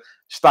Barça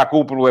está com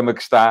o problema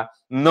que está,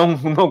 não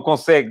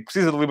consegue,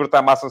 precisa de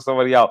libertar massa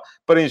salarial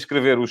para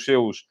inscrever os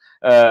seus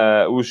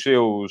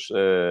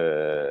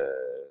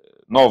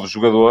novos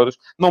jogadores,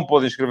 não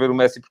pode inscrever o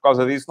Messi por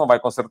causa disso, não vai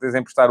com certeza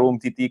emprestar o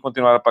Umtiti e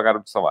continuar a pagar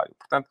o salário.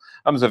 Portanto,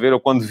 vamos a ver, eu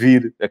quando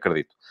vir,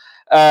 acredito.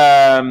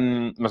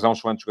 Mas é um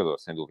excelente jogador,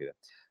 sem dúvida.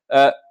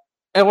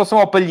 Em relação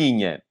ao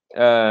Palhinha,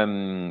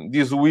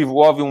 diz o Ivo,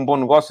 óbvio, um bom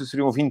negócio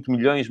seriam 20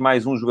 milhões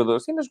mais um jogador.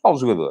 Sim, mas qual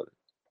jogador?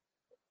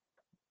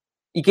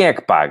 E quem é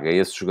que paga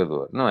esse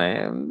jogador? Não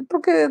é?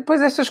 Porque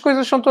depois estas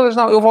coisas são todas...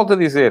 Não, eu volto a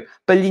dizer,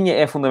 Palhinha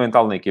é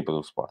fundamental na equipa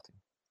do Sporting.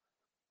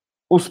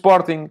 O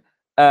Sporting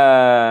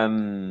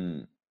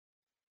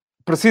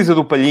precisa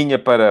do Palhinha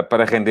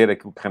para render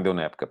aquilo que rendeu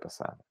na época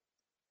passada.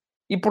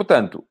 E,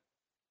 portanto,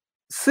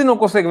 se não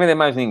consegue vender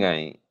mais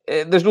ninguém,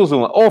 das duas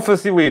uma, ou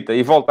facilita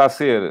e volta a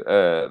ser,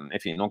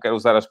 enfim, não quero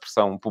usar a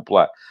expressão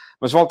popular,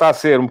 mas volta a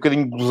ser um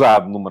bocadinho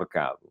gozado no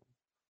mercado.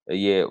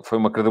 E foi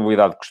uma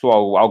credibilidade que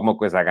custou alguma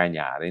coisa a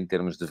ganhar em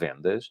termos de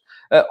vendas.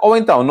 Ou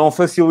então não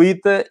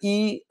facilita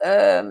e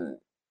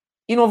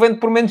não vende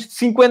por menos de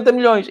 50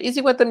 milhões. E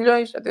 50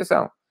 milhões,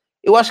 atenção,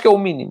 eu acho que é o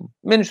mínimo.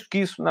 Menos do que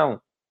isso,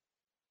 não.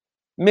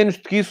 Menos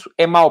do que isso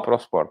é mau para o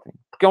Sporting.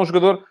 Porque é um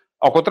jogador,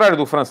 ao contrário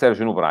do Fran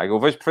Sérgio no Braga, eu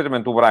vejo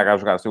perfeitamente o Braga a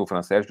jogar sem o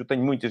Fran Sérgio, eu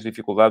tenho muitas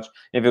dificuldades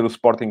em ver o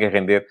Sporting a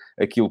render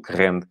aquilo que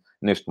rende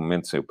neste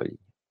momento sem o Palhinha.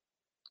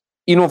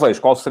 E não vejo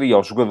qual seria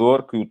o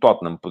jogador que o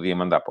Tottenham podia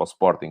mandar para o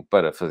Sporting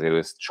para fazer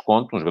esse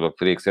desconto, um jogador que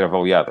teria que ser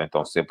avaliado,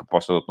 então, se a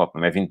proposta do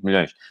Tottenham é 20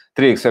 milhões,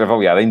 teria que ser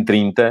avaliado em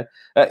 30,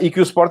 e que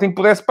o Sporting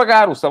pudesse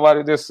pagar o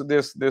salário desse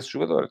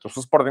jogador. Então, se o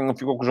Sporting não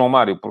ficou com o João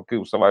Mário porque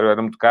o salário era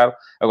muito caro,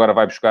 agora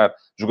vai buscar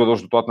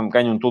jogadores do Tottenham que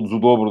ganham todos o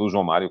dobro do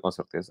João Mário, com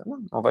certeza.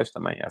 Não vejo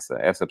também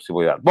essa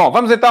possibilidade. Bom,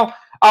 vamos então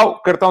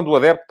ao cartão do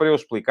adepto para eu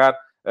explicar.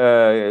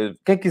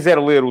 Quem quiser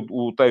ler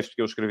o texto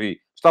que eu escrevi,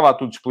 está lá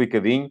tudo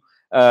explicadinho.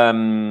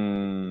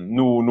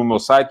 No meu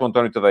site,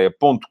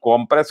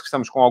 antoniotadeia.com. Parece que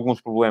estamos com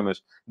alguns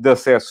problemas de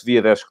acesso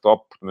via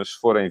desktop, mas se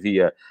forem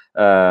via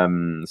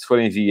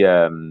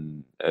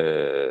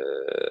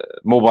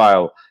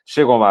mobile,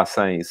 chegam lá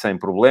sem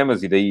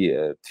problemas, e daí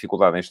a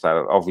dificuldade em estar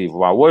ao vivo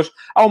lá hoje.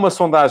 Há uma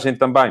sondagem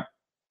também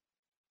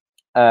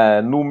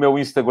no meu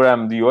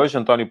Instagram de hoje,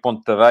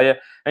 António.tadeia,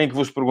 em que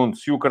vos pergunto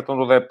se o cartão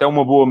do adepto é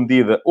uma boa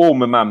medida ou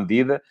uma má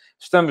medida.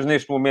 Estamos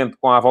neste momento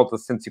com à volta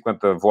de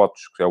 150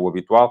 votos, que é o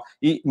habitual,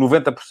 e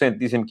 90%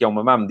 dizem que é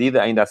uma má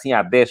medida, ainda assim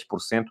há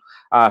 10%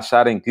 a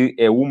acharem que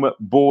é uma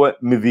boa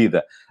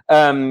medida.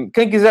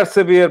 Quem quiser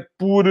saber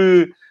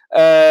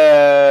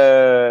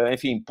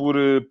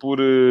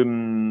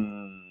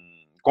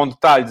com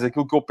detalhes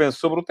aquilo que eu penso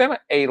sobre o tema,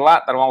 é ir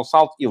lá, dar lá um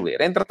salto e ler.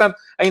 Entretanto,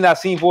 ainda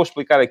assim, vou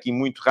explicar aqui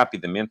muito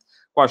rapidamente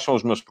quais são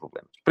os meus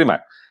problemas.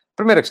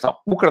 Primeira questão.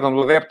 O cartão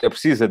do adepto, é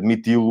preciso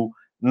admiti-lo,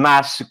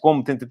 nasce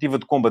como tentativa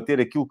de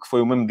combater aquilo que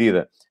foi uma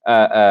medida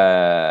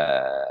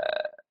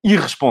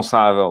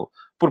irresponsável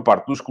por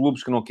parte dos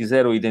clubes que não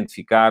quiseram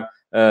identificar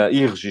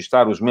e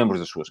registar os membros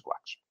das suas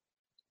claques.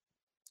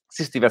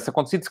 Se isso tivesse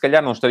acontecido, se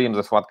calhar não estaríamos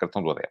a falar de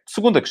cartão do adepto.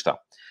 Segunda questão.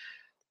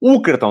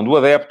 O cartão do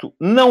adepto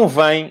não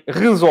vem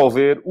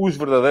resolver os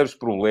verdadeiros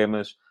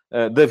problemas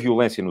da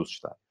violência nos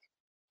estádios.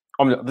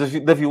 Ou melhor,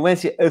 da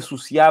violência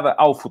associada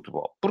ao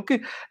futebol.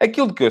 Porque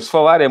aquilo de que eu se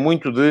falar é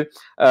muito de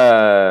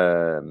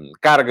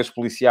cargas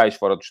policiais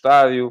fora do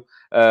estádio,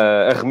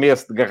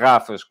 arremesso de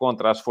garrafas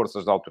contra as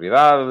forças da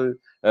autoridade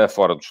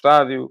fora do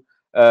estádio,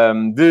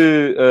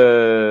 de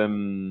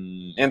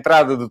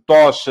entrada de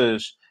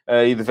tochas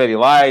e de very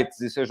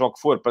lights, e seja o que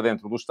for, para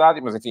dentro do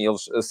estádio, mas enfim,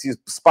 eles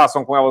se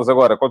passam com elas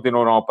agora,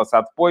 continuarão a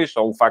passar depois.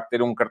 Só o facto de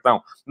terem um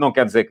cartão não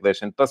quer dizer que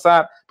deixem de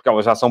passar, porque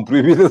elas já são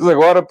proibidas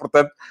agora,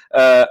 portanto,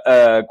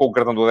 com o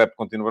cartão do adepto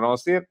continuarão a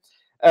ser.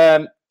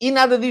 E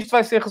nada disto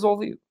vai ser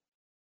resolvido.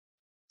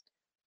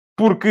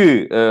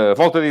 Porque,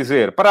 volto a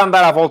dizer, para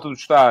andar à volta do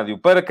estádio,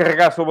 para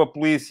carregar sobre a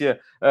polícia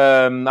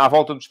à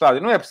volta do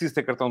estádio, não é preciso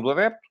ter cartão do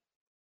adepto.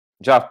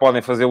 Já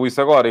podem fazer isso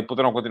agora e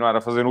poderão continuar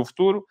a fazer no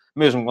futuro,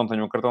 mesmo que não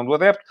tenham cartão do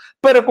adepto,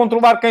 para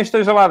controlar quem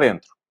esteja lá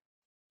dentro.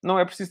 Não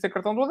é preciso ter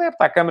cartão do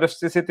adepto. Há câmaras de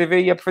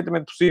CCTV e é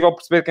perfeitamente possível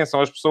perceber quem são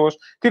as pessoas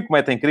que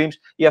cometem crimes,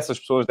 e essas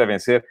pessoas devem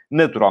ser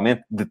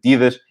naturalmente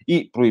detidas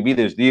e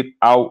proibidas de ir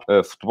ao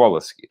futebol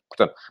a seguir.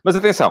 Portanto, mas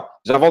atenção,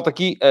 já volto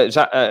aqui,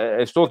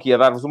 estou aqui a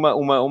dar-vos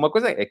uma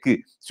coisa, é que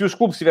se os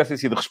clubes tivessem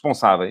sido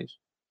responsáveis,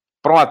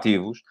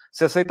 proativos,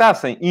 se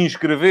aceitassem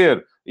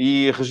inscrever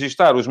e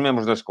registar os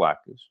membros das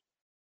claques,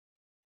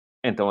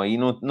 então aí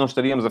não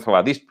estaríamos a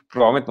falar disto, porque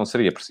provavelmente não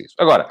seria preciso.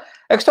 Agora,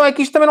 a questão é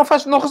que isto também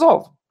não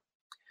resolve.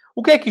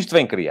 O que é que isto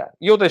vem criar?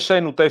 E eu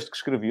deixei no texto que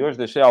escrevi hoje,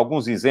 deixei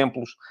alguns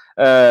exemplos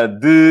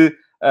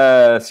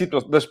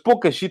das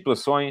poucas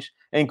situações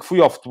em que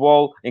fui ao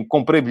futebol, em que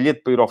comprei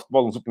bilhete para ir ao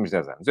futebol nos últimos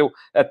 10 anos. Eu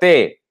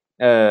até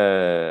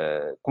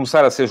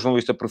começar a ser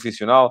jornalista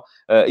profissional,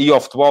 ia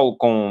ao futebol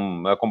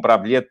a comprar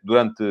bilhete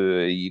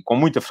e com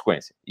muita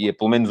frequência. Ia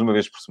pelo menos uma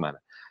vez por semana.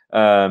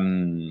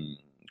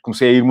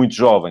 Comecei a ir muito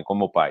jovem com o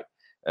meu pai.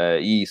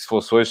 E se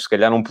fosse hoje, se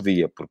calhar não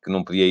podia, porque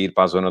não podia ir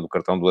para a zona do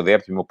cartão do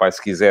adepto, e o meu pai,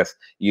 se quisesse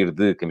ir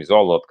de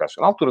camisola ou de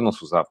cascóis. Na altura não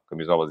se usava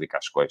camisolas e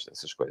cascóis,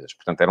 essas coisas.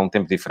 Portanto, eram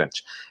tempos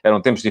diferentes.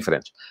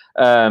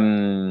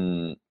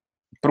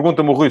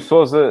 Pergunta-me o Rui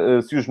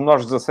Sousa se os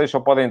menores de 16 só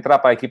podem entrar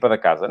para a equipa da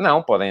casa.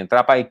 Não, podem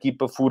entrar para a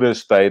equipa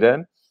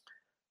forasteira.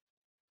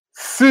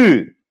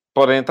 Se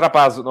podem entrar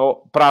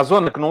para a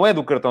zona que não é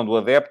do cartão do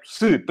adepto,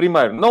 se,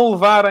 primeiro, não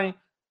levarem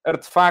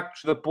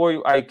artefactos de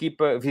apoio à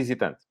equipa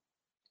visitante.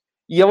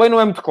 E a lei não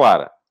é muito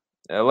clara.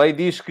 A lei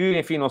diz que,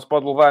 enfim, não se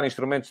pode levar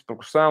instrumentos de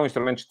percussão,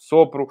 instrumentos de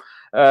sopro,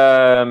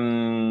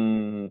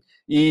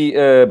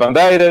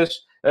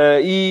 bandeiras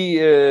e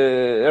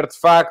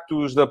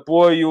artefactos de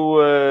apoio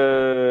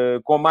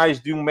com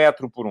mais de 1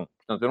 metro por 1.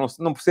 Portanto, eu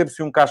não percebo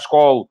se um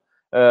cascol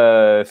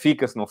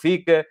fica, se não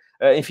fica.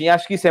 Enfim,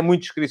 acho que isso é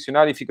muito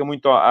discricionário e fica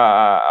muito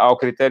ao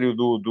critério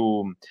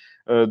do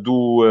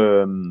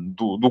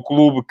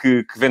clube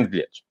que vende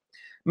bilhetes.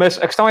 Mas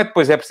a questão é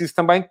depois, é preciso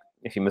também...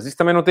 Enfim, mas isso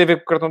também não tem a ver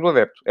com o cartão do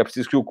adepto. É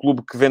preciso que o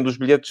clube que vende os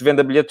bilhetes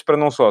venda bilhetes para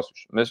não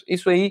sócios. Mas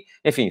isso aí,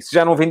 enfim, se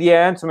já não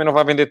vendia antes, também não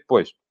vai vender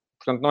depois.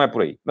 Portanto, não é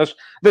por aí. Mas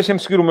deixem-me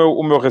seguir o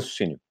meu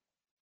raciocínio.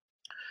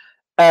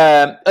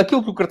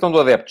 Aquilo que o cartão do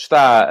adepto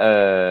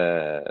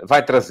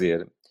vai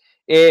trazer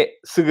é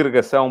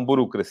segregação,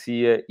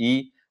 burocracia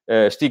e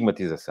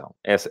estigmatização.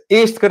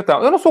 Este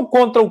cartão, eu não sou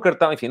contra o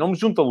cartão, enfim, não me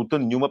junto a luta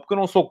nenhuma, porque eu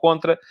não sou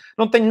contra,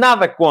 não tenho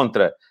nada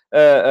contra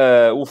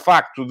o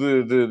facto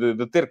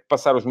de ter que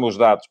passar os meus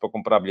dados para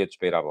comprar bilhetes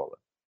para ir à bola.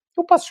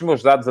 Eu passo os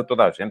meus dados a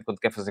toda a gente quando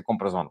quer fazer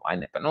compras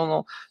online.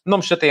 Não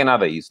me chateia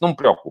nada isso. Não me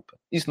preocupa.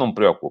 Isso não me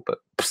preocupa.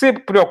 Percebo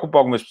que preocupa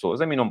algumas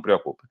pessoas. A mim não me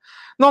preocupa.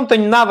 Não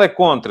tenho nada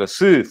contra,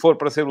 se for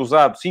para ser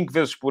usado 5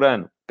 vezes por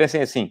ano.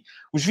 Pensem assim.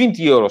 Os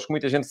 20 euros que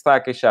muita gente está a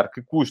queixar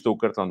que custa o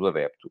cartão do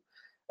adepto,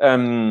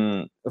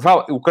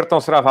 o cartão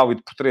será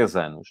válido por 3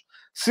 anos.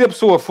 Se a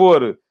pessoa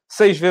for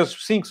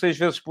 5, 6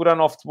 vezes por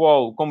ano ao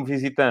futebol como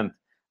visitante,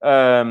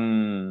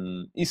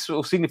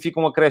 isso significa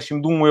um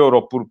acréscimo de 1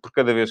 euro por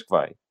cada vez que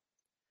vai.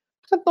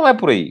 Portanto, não é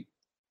por aí.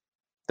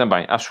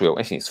 Também, acho eu.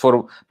 Enfim, se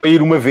for para ir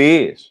uma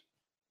vez,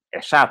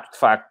 é chato, de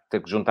facto,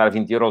 ter que juntar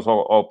 20 euros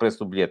ao preço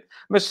do bilhete.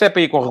 Mas se é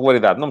para ir com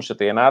regularidade, não me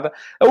chateia nada.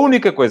 A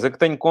única coisa que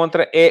tenho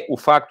contra é o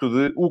facto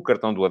de o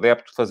cartão do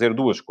adepto fazer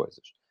duas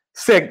coisas.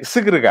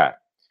 Segregar.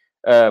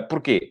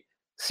 Porquê?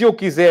 Se eu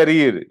quiser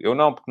ir, eu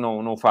não, porque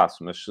não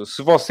faço, mas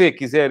se você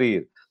quiser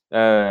ir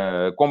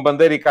com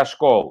bandeira e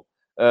cachecol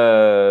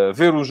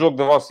ver o jogo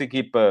da vossa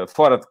equipa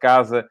fora de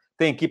casa,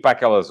 tem que ir para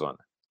aquela zona.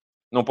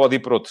 Não pode ir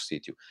para outro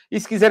sítio. E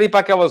se quiser ir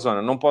para aquela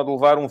zona, não pode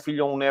levar um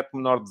filho ou um neto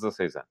menor de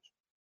 16 anos.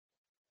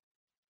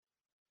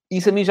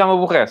 Isso a mim já me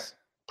aborrece.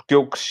 Porque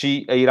eu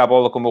cresci a ir à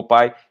bola com o meu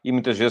pai e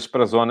muitas vezes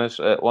para zonas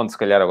onde se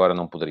calhar agora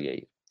não poderia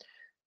ir.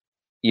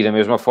 E da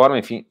mesma forma,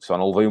 enfim, só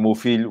não levei o meu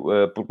filho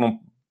porque não,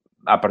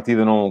 à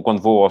partida, não,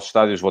 quando vou aos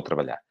estádios, vou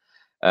trabalhar.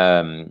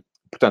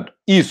 Portanto,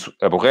 isso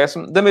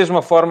aborrece-me. Da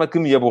mesma forma que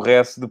me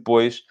aborrece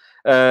depois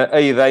a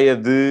ideia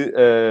de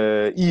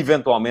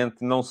eventualmente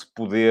não se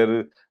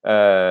poder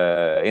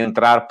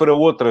entrar para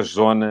outras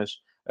zonas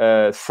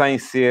sem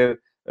ser...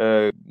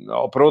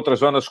 ou para outras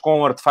zonas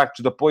com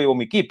artefactos de apoio a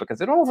uma equipa. Quer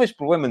dizer, eu não vejo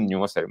problema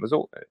nenhum, a sério, mas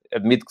eu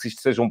admito que se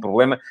isto seja um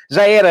problema,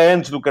 já era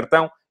antes do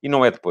cartão e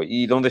não é depois.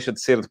 E não deixa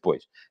de ser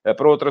depois.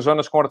 Para outras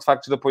zonas com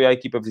artefactos de apoio à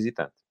equipa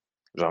visitante.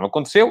 Já me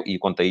aconteceu, e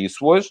contei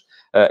isso hoje,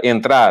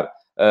 entrar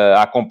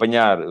a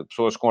acompanhar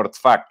pessoas com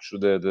artefactos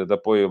de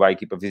apoio à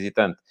equipa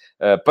visitante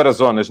para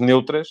zonas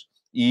neutras,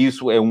 e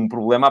isso é um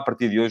problema, a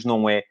partir de hoje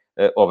não é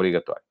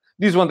obrigatório.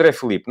 Diz o André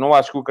Filipe, não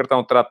acho que o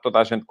cartão trate toda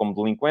a gente como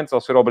delinquentes,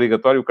 ao ser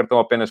obrigatório o cartão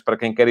apenas para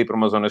quem quer ir para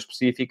uma zona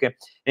específica,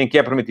 em que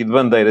é permitido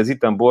bandeiras e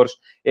tambores,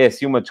 é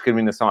assim uma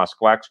discriminação às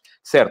claques.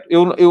 Certo,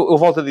 eu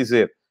volto a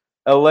dizer,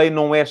 a lei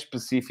não é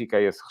específica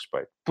a esse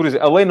respeito. Por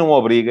exemplo, a lei não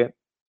obriga.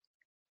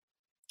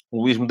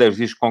 O Luís Medeiros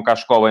diz que com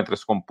cachecol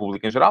entra-se como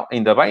público em geral.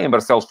 Ainda bem, em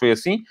Barcelos foi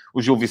assim.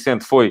 O Gil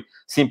Vicente foi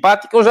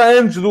simpático. Eu já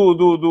antes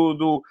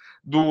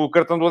do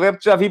cartão do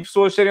adepto já vi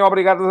pessoas serem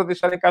obrigadas a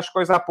deixarem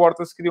cachecóis à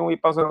porta se queriam ir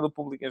para a zona do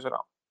público em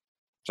geral.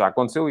 Já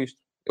aconteceu isto.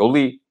 Eu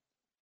li.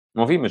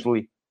 Não vi, mas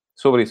li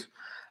sobre isso.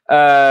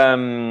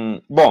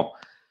 Bom,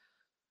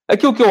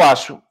 aquilo que eu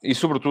acho, e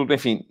sobretudo,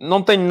 enfim,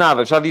 não tenho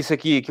nada, já disse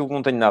aqui aquilo que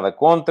não tenho nada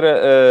contra,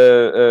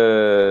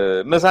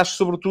 mas acho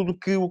sobretudo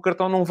que o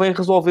cartão não vem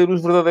resolver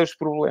os verdadeiros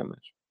problemas.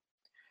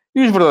 E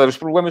os verdadeiros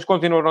problemas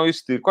continuarão a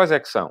existir. Quais é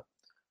que são?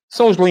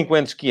 São os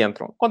delinquentes que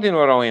entram.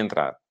 Continuarão a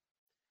entrar.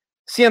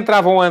 Se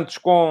entravam antes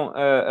com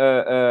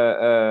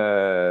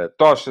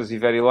tochas e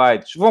very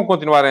lights, vão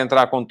continuar a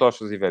entrar com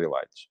tochas e very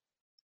lights.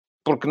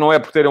 Porque não é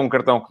por terem um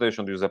cartão que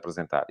deixam de os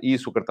apresentar. E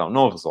isso o cartão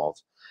não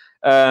resolve.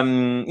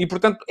 E,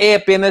 portanto, é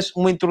apenas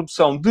uma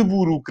introdução de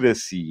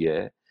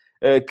burocracia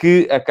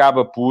que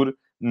acaba por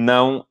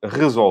não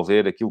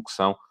resolver aquilo que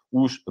são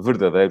os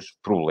verdadeiros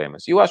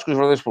problemas. E eu acho que os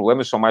verdadeiros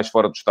problemas são mais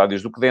fora dos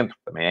estádios do que dentro.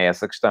 Também é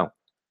essa a questão.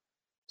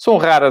 São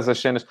raras as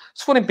cenas.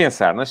 Se forem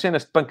pensar nas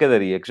cenas de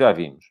pancadaria que já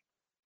vimos,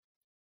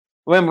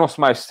 lembram-se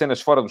mais de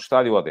cenas fora do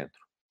estádio ou dentro?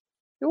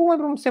 Eu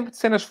lembro-me sempre de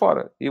cenas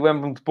fora. E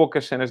lembro-me de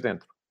poucas cenas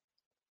dentro.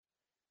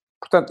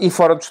 Portanto, e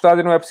fora do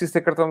estádio não é preciso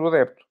ter cartão do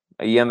adepto.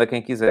 Aí anda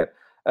quem quiser.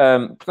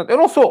 Portanto, eu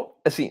não sou,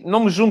 assim,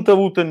 não me junto a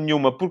luta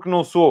nenhuma porque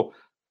não sou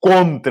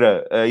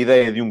contra a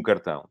ideia de um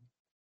cartão.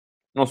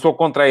 Não sou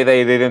contra a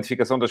ideia da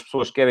identificação das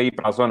pessoas que querem ir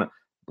para a zona,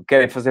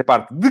 querem fazer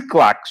parte de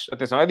claques.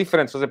 Atenção, é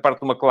diferente fazer parte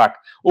de uma claque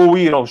ou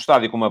ir ao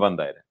estádio com uma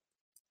bandeira.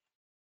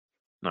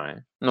 Não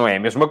é? Não é a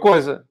mesma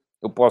coisa.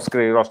 Eu posso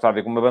querer ir ao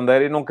estádio com uma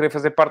bandeira e não querer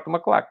fazer parte de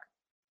uma claque.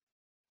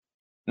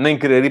 Nem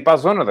querer ir para a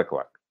zona da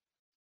claque.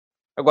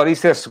 Agora,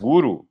 isso é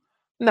seguro?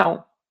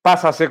 Não.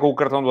 Passa a ser com o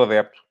cartão do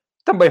adepto?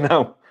 Também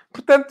não.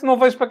 Portanto, não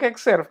vejo para que é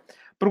que serve.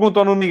 Pergunta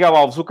ao Nuno Miguel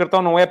Alves, o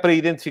cartão não é para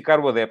identificar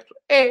o adepto?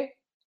 É.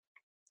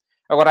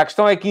 Agora, a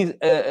questão é que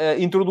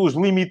introduz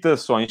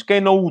limitações. Quem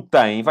não o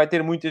tem vai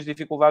ter muitas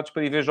dificuldades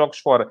para ir ver jogos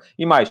fora.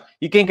 E mais,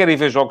 e quem quer ir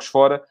ver jogos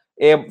fora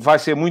vai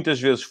ser muitas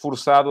vezes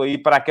forçado a ir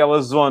para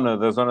aquela zona,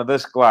 da zona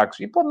das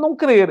claques. E pode não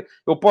querer.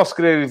 Eu posso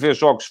querer ir ver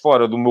jogos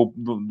fora do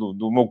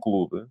meu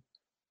clube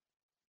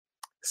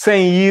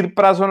sem ir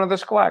para a zona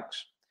das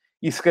claques.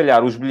 E se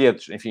calhar os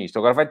bilhetes... Enfim, isto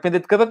agora vai depender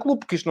de cada clube,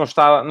 porque isto não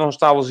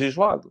está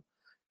legislado.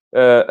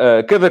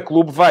 Cada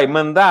clube vai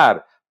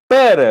mandar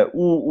para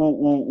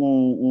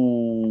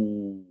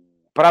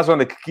para a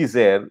zona que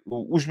quiser,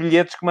 os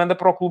bilhetes que manda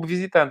para o clube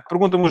visitante.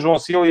 Pergunta-me o João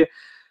Cília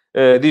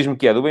Diz-me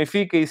que é do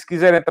Benfica e se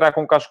quiser entrar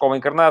com o cachecol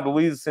encarnado,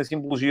 liso, sem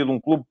simbologia de um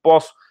clube,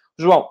 posso?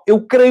 João,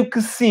 eu creio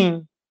que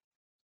sim.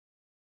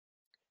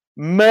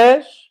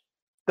 Mas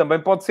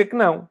também pode ser que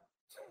não.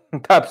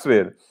 Está a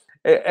perceber?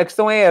 A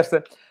questão é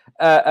esta.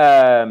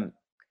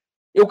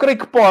 Eu creio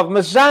que pode,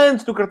 mas já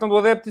antes do cartão do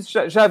adepto,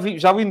 já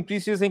vi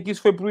notícias em que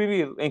isso foi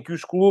proibido. Em que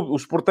os clubes,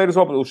 os porteiros,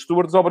 os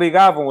stewards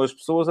obrigavam as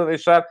pessoas a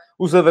deixar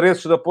os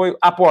adereços de apoio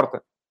à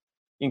porta,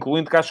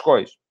 incluindo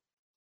cachecóis.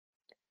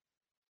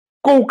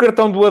 Com o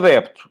cartão do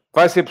adepto,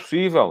 vai ser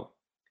possível?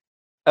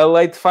 A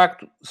lei, de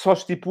facto, só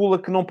estipula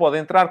que não pode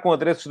entrar com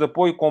adereços de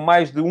apoio com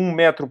mais de 1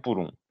 metro por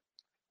 1.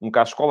 Um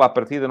cachecol, à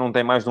partida, não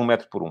tem mais de 1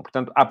 metro por 1.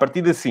 Portanto, à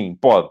partida, sim,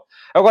 pode.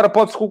 Agora,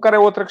 pode-se colocar a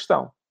outra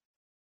questão.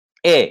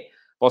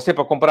 Você,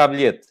 para comprar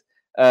bilhete,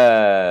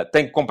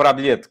 tem que comprar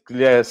bilhete que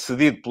lhe é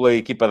cedido pela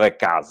equipa da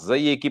casa,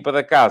 e a equipa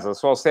da casa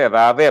só cede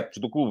a adeptos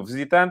do clube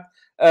visitante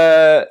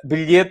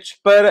bilhetes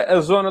para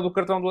a zona do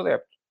cartão do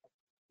adepto.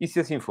 E se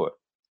assim for?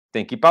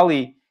 Tem que ir para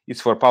ali. E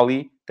se for para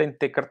ali, tem de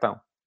ter cartão.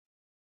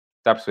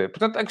 Está a perceber?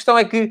 Portanto, a questão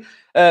é que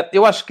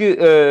eu acho que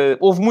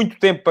houve muito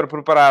tempo para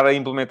preparar a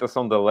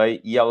implementação da lei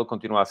e ela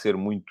continua a ser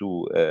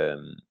muito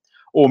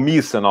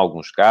omissa em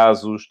alguns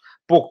casos,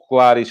 pouco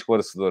clara e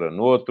esclarecedora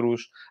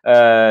noutros,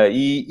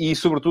 e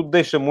sobretudo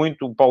deixa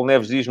muito, o Paulo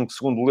Neves diz-me que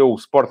segundo leu o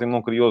Sporting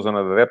não criou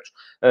zona de adeptos,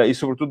 e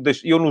sobretudo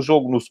eu no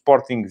jogo no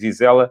Sporting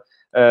Vizela,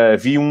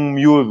 vi um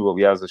miúdo,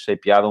 aliás, achei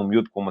piada, um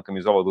miúdo com uma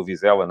camisola do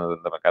Vizela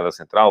na bancada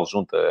central,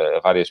 junto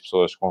a várias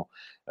pessoas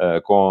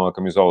com a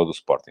camisola do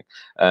Sporting.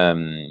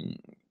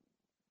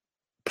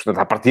 Portanto,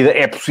 à partida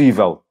é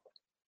possível.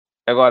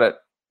 Agora,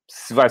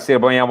 se vai ser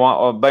bem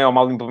ou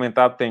mal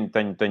implementado,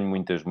 tenho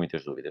muitas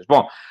dúvidas.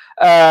 Bom,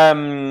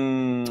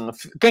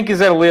 quem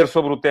quiser ler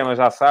sobre o tema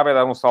já sabe, é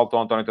dar um salto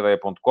ao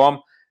antoniotadeia.com,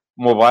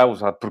 mobile,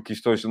 já porque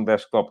isto hoje no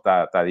desktop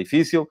está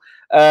difícil.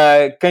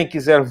 Quem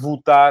quiser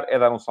votar é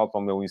dar um salto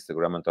ao meu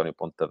Instagram,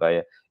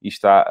 António.tadeia, e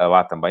está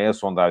lá também a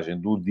sondagem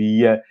do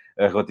dia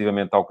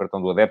relativamente ao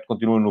cartão do adepto.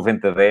 Continua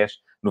 90-10,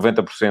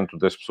 90%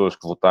 das pessoas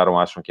que votaram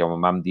acham que é uma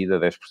má medida,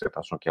 10%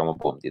 acham que é uma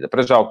boa medida.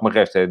 Para já, o que me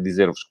resta é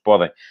dizer-vos que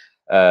podem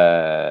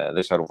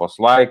deixar o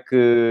vosso like,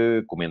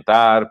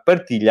 comentar,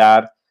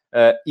 partilhar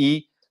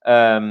e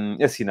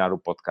assinar o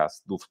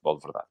podcast do Futebol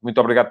de Verdade.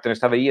 Muito obrigado por terem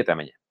estado aí e até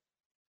amanhã.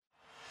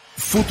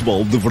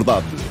 Futebol de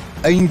Verdade,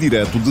 em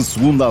direto de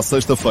segunda a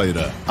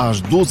sexta-feira,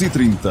 às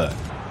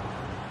 12h30.